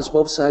long as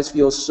both sides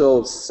feel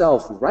so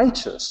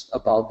self-righteous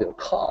about their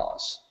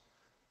cause,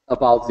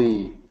 about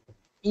the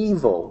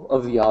evil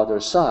of the other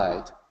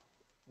side,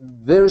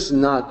 there's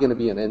not going to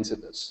be an end to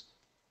this.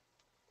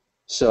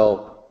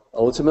 So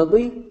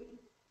ultimately,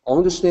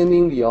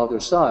 understanding the other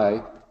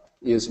side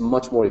is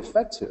much more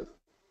effective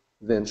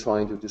than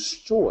trying to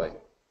destroy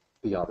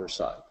the other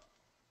side.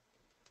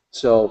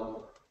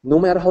 So no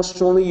matter how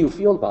strongly you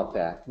feel about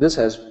that, this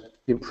has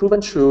been proven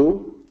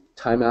true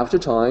time after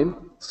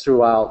time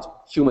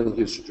throughout human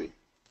history.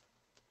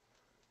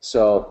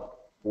 So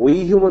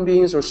we human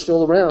beings are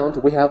still around.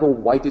 We haven't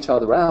wiped each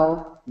other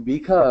out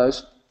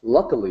because,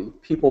 luckily,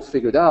 people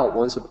figured out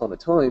once upon a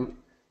time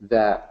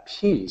that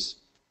peace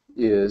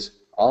is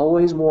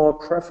always more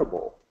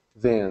preferable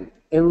than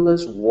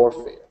endless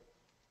warfare.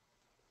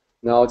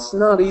 Now, it's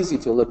not easy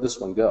to let this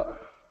one go,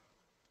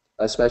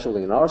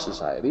 especially in our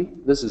society.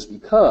 This is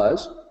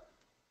because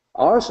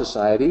our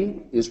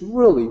society is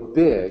really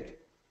big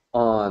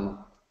on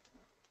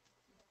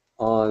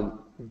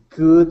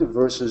good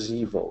versus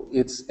evil.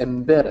 It's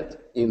embedded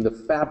in the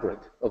fabric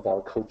of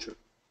our culture.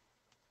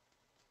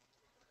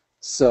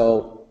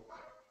 So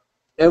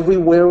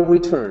everywhere we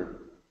turn,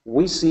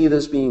 we see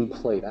this being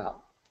played out.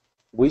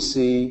 We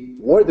see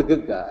we're the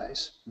good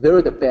guys,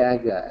 they're the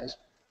bad guys.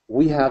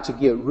 We have to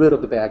get rid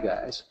of the bad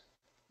guys.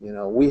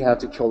 We have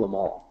to kill them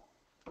all.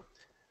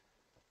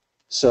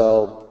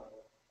 So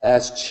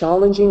as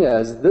challenging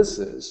as this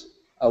is,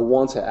 I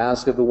want to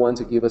ask everyone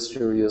to give us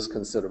serious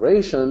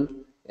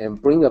consideration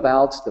and bring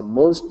about the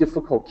most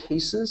difficult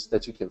cases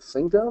that you can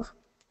think of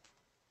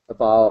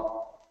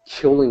about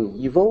killing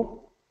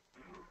evil,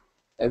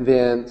 and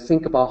then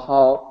think about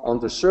how on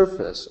the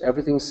surface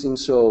everything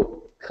seems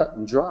so cut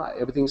and dry,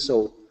 everything's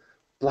so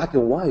black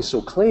and white,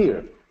 so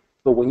clear.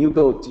 But when you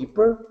go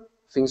deeper,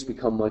 things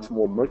become much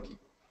more murky.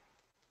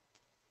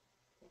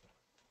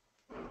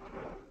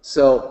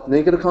 So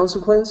negative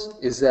consequence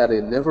is that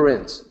it never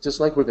ends, just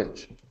like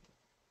revenge.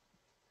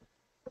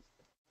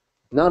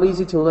 Not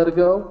easy to let it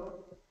go,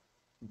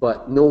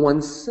 but no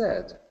one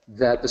said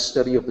that the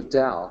study of the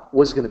Tao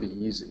was going to be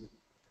easy.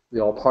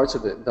 There are parts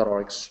of it that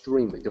are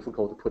extremely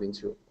difficult to put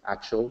into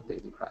actual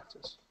daily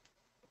practice.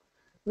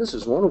 This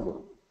is one of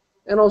them.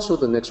 And also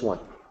the next one.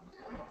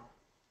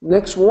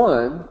 Next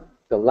one,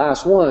 the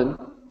last one,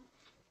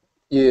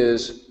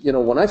 is,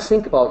 when I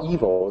think about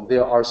evil,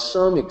 there are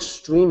some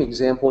extreme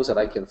examples that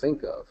I can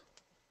think of.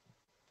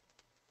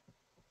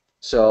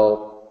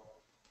 So,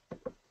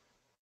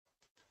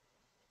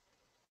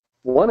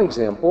 one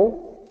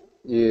example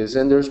is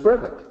Anders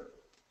Breivik.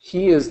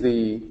 He is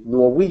the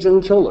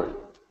Norwegian killer,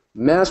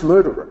 mass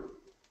murderer,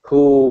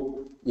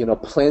 who,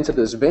 planted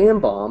this van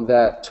bomb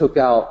that took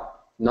out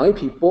 9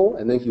 people,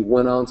 and then he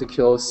went on to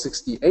kill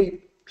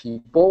 68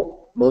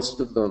 people, most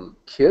of them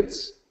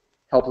kids,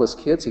 helpless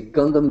kids. He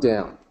gunned them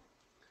down.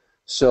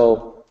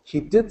 So he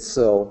did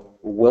so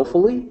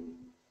willfully.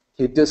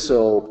 He did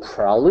so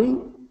proudly,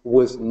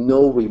 with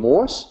no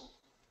remorse.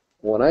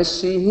 When I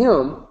see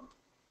him,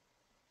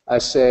 I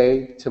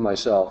say to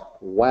myself,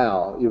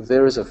 wow, if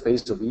there is a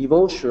face of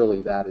evil,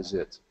 surely that is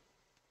it.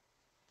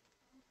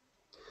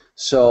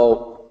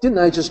 So didn't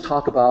I just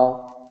talk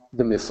about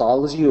the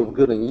mythology of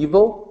good and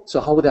evil? So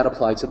how would that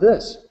apply to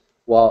this?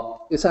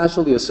 Well, it's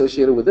actually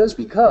associated with this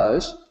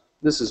because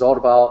this is all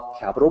about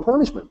capital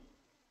punishment.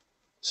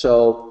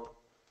 So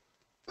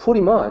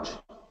pretty much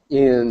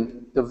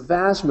in the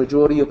vast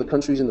majority of the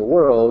countries in the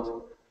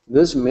world,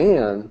 this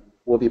man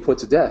will be put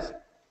to death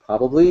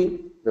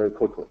Probably very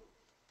quickly.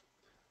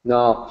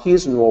 Now,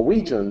 he's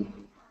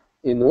Norwegian.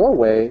 In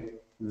Norway,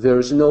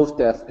 there's no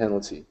death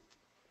penalty.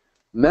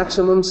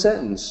 Maximum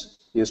sentence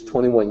is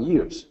 21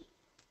 years.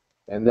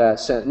 And that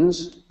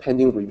sentence,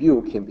 pending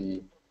review,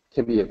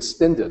 can be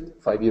extended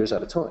 5 years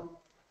at a time.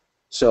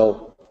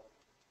 So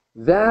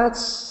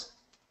that's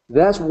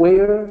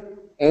where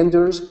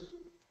Anders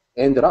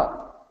ended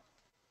up.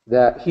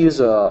 That he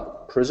is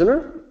a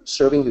prisoner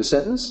serving his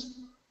sentence.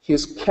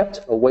 He's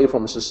kept away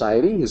from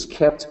society. He's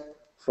kept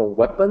from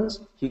weapons.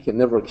 He can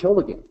never kill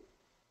again.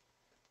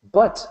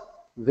 But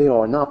they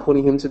are not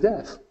putting him to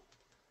death.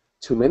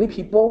 To many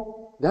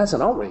people, that's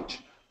an outrage.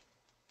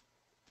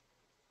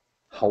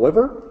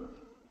 However,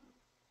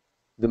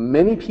 the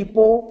many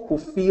people who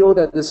feel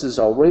that this is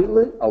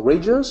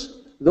outrageous,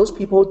 those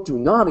people do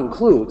not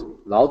include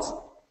Lao Tzu.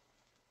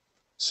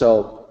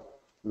 So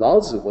Lao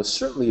Tzu was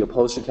certainly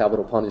opposed to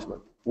capital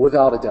punishment,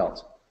 without a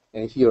doubt.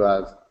 And here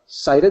I've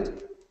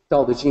cited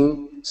Tao Te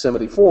Ching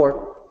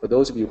 74 for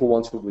those of you who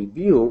want to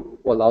review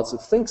what Lao Tzu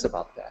thinks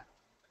about that.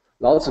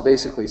 Lao Tzu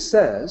basically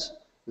says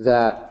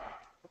that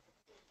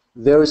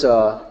there's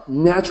a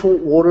natural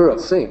order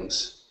of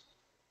things.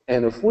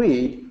 And if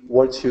we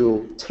were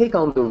to take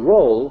on the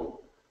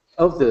role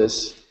of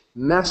this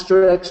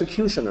master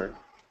executioner,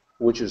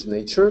 which is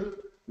nature,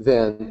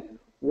 then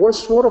we're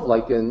sort of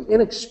like an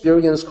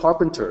inexperienced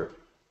carpenter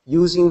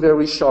using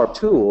very sharp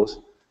tools.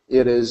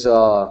 It is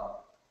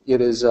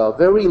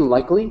very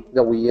likely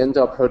that we end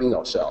up hurting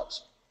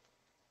ourselves.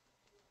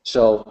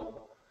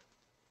 So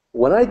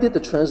when I did the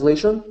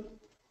translation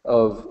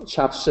of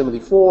chapter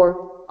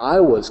 74, I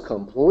was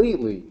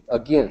completely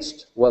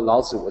against what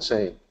Lao Tzu was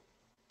saying.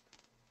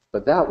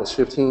 But that was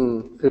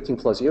 15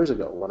 plus years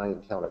ago when I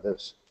encountered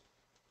this.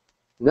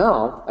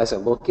 Now, as I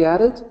look at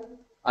it,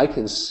 I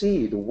can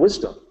see the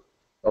wisdom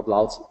of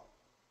Lao Tzu.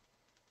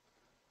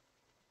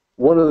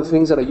 One of the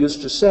things that I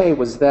used to say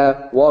was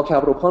that, well,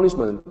 capital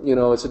punishment,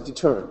 it's a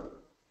deterrent.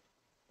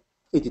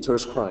 It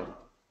deters crime.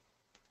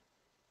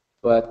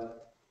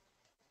 But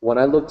when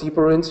I look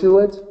deeper into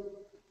it,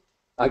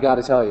 I got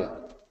to tell you,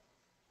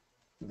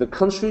 the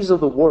countries of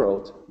the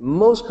world,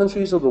 most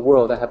countries of the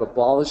world that have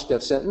abolished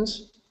death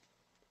sentence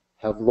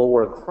have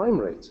lower crime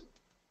rate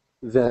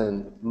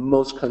than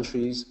most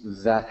countries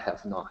that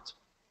have not.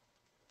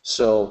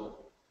 So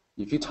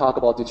if you talk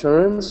about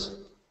deterrence,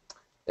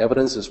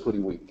 evidence is pretty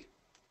weak.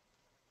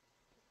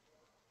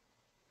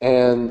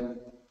 And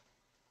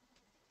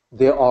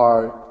there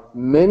are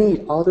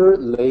many other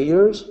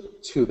layers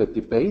to the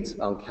debate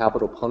on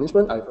capital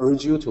punishment. I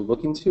urge you to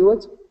look into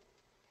it.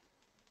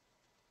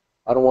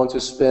 I don't want to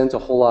spend a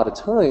whole lot of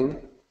time,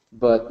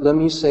 but let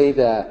me say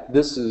that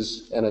this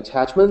is an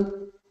attachment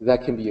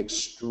that can be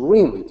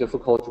extremely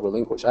difficult to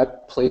relinquish. I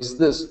place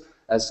this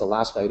as the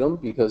last item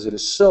because it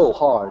is so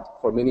hard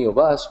for many of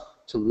us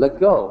to let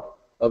go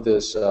of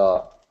this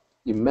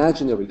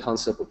imaginary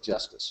concept of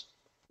justice.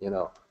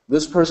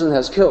 This person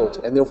has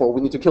killed, and therefore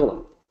we need to kill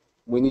him.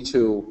 We need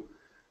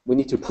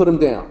to put him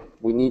down.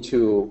 We need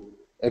to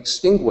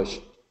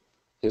extinguish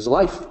his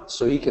life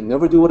so he can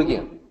never do it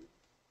again.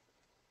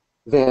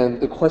 Then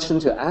the question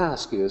to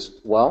ask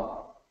is,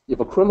 well, if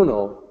a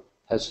criminal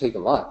has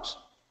taken lives,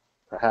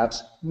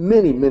 perhaps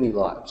many, many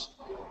lives,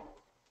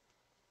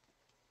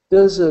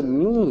 does it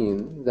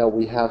mean that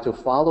we have to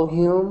follow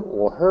him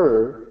or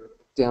her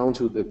down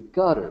to the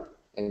gutter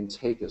and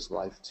take his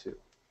life too?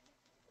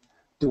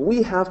 Do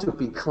we have to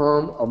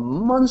become a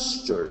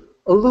monster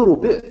a little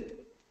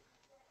bit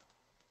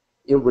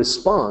in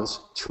response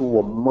to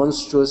a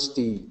monstrous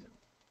deed?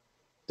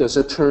 Does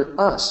it turn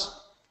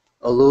us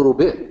a little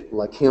bit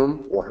like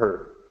him or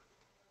her,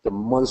 the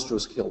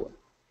monstrous killer?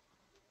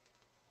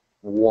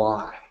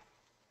 Why?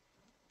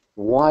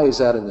 Why is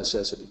that a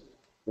necessity?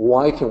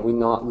 Why can we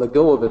not let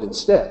go of it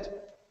instead?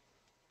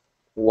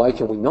 Why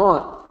can we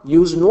not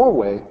use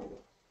Norway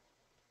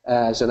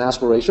as an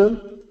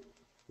aspiration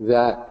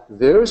that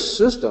their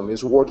system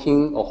is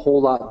working a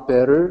whole lot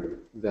better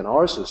than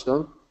our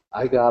system?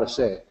 I gotta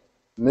say,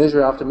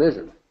 measure after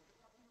measure.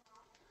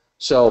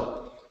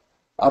 So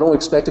I don't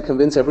expect to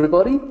convince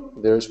everybody.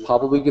 There's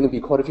probably going to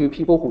be quite a few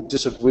people who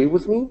disagree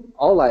with me.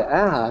 All I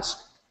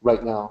ask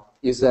right now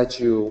is that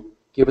you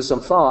give it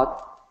some thought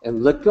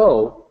and let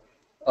go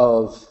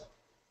of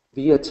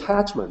the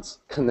attachments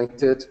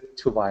connected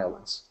to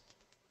violence.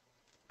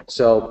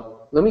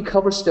 So let me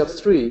cover step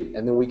 3,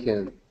 and then we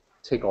can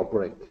take our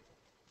break.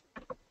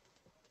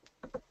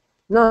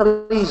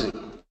 Not easy.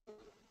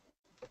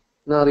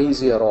 Not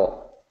easy at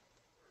all.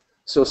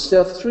 So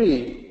step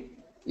 3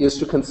 is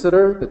to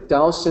consider the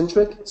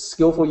Tao-centric,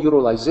 skillful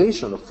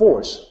utilization of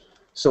force.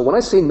 So when I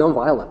say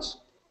nonviolence,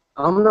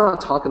 I'm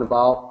not talking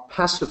about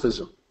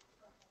pacifism.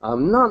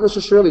 I'm not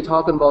necessarily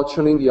talking about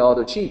turning the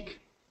other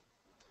cheek.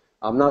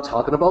 I'm not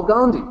talking about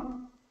Gandhi.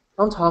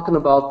 I'm talking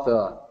about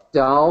the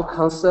Tao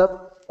concept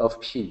of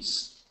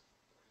peace.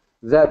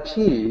 That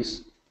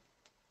peace,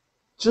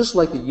 just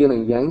like the yin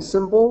and yang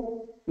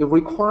symbol, it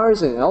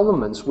requires an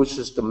element which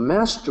is the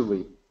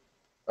mastery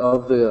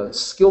of the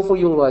skillful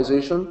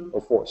utilization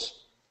of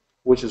force,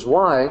 which is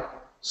why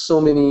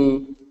so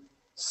many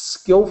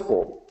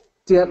skillful,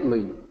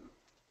 deadly,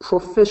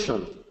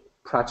 proficient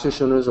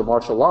practitioners of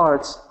martial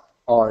arts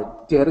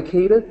are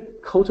dedicated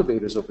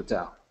cultivators of the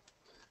Tao.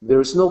 There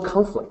is no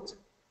conflict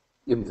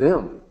in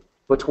them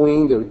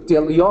between their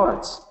deadly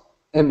arts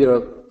and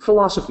their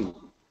philosophy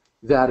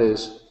that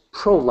is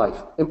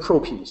pro-life and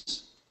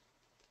pro-peace.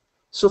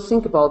 So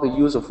think about the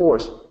use of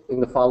force in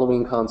the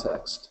following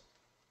context.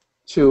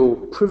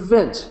 To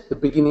prevent the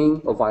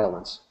beginning of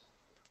violence.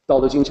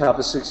 Tao Te Ching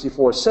chapter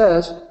 64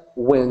 says,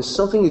 when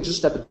something is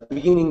just at the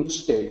beginning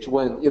stage,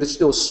 when it is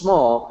still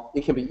small,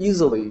 it can be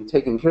easily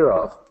taken care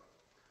of,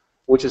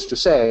 which is to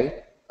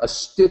say, a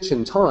stitch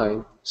in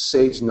time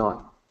saves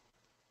none.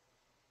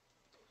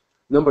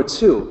 Number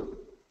two,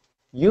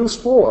 use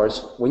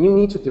force when you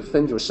need to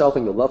defend yourself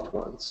and your loved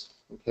ones.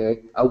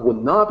 Okay? I would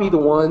not be the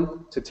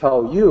one to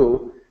tell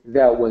you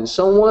that when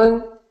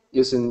someone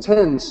is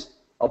intent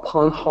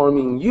upon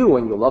harming you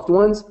and your loved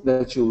ones,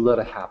 that you let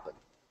it happen.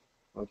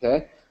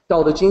 Okay?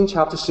 Tao Te Ching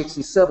chapter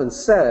 67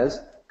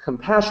 says,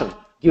 compassion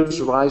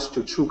gives rise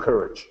to true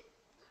courage.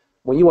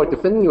 When you are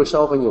defending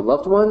yourself and your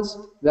loved ones,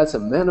 that's a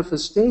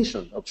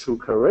manifestation of true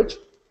courage,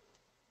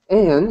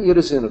 and it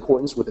is in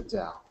accordance with the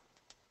Tao.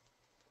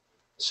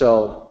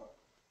 So,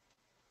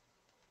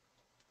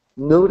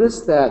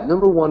 notice that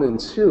number 1 and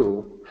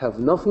 2 have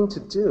nothing to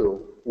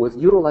do with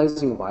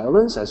utilizing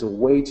violence as a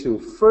way to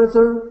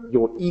further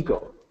your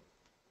ego.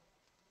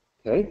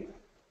 Okay?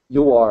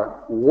 You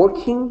are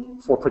working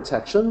for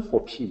protection,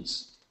 for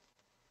peace.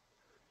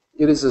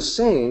 It is the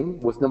same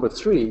with number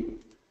 3,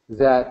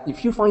 that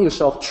if you find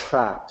yourself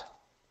trapped,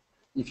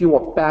 if you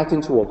are backed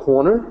into a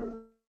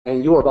corner,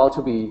 and you are about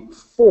to be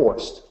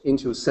forced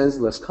into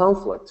senseless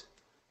conflict,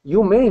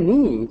 you may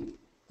need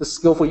the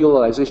skillful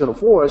utilization of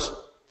force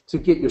to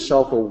get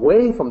yourself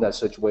away from that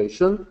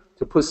situation,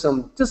 to put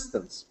some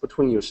distance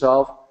between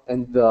yourself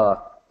and the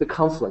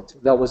conflict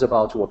that was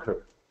about to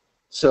occur.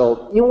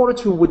 So in order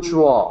to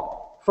withdraw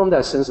from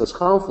that senseless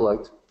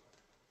conflict,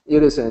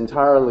 it is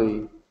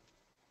entirely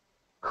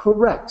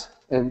correct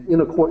and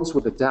in accordance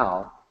with the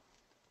Tao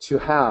to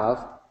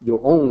have your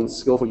own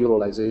skillful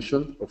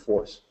utilization of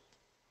force.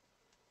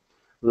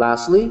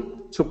 Lastly,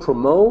 to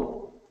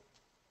promote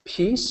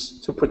peace,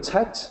 to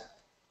protect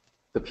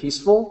the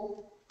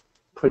peaceful,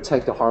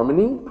 protect the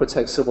harmony,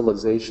 protect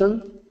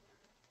civilization,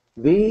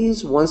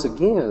 these, once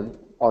again,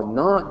 are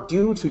not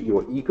due to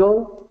your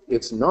ego.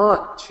 It's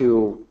not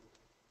to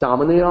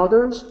dominate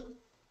others.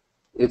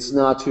 It's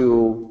not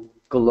to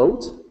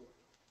gloat.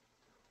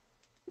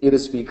 It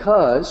is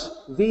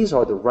because these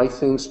are the right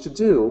things to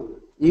do,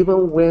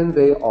 even when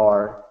they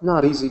are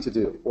not easy to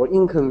do or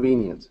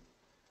inconvenient.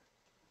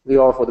 They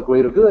are for the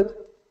greater good.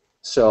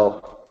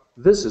 So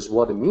this is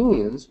what it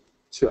means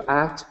to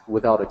act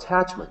without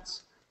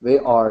attachments. They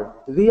are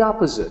the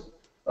opposite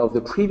of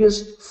the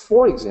previous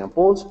 4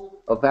 examples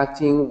of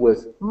acting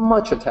with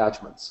much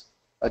attachments.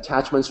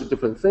 Attachments to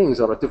different things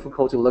that are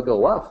difficult to let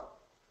go of.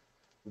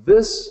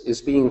 This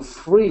is being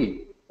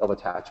free of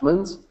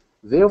attachments.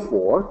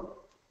 Therefore,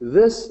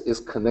 this is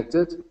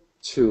connected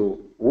to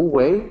WÚ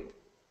WÈI,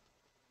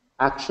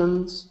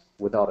 actions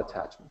without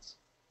attachments.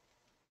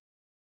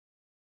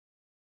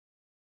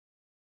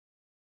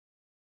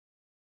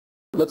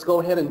 Let's go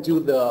ahead and do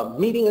the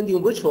meeting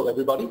ending ritual,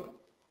 everybody.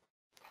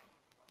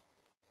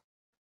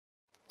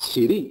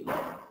 起立，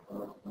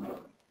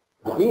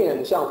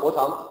面向佛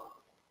堂，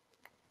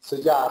持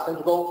架3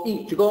鞠躬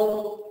，1鞠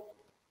躬，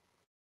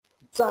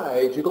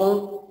再鞠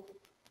躬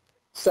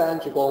，3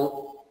鞠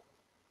躬，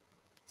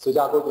持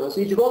架规则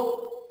是1鞠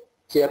躬，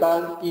接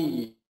班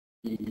1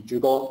鞠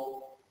躬。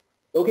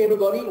Okay,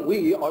 everybody,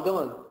 we are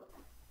done.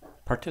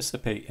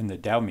 Participate in the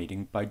Tao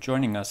meeting by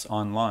joining us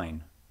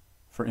online.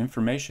 For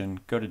information,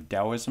 go to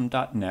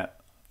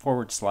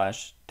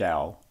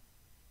taoism.net/Tao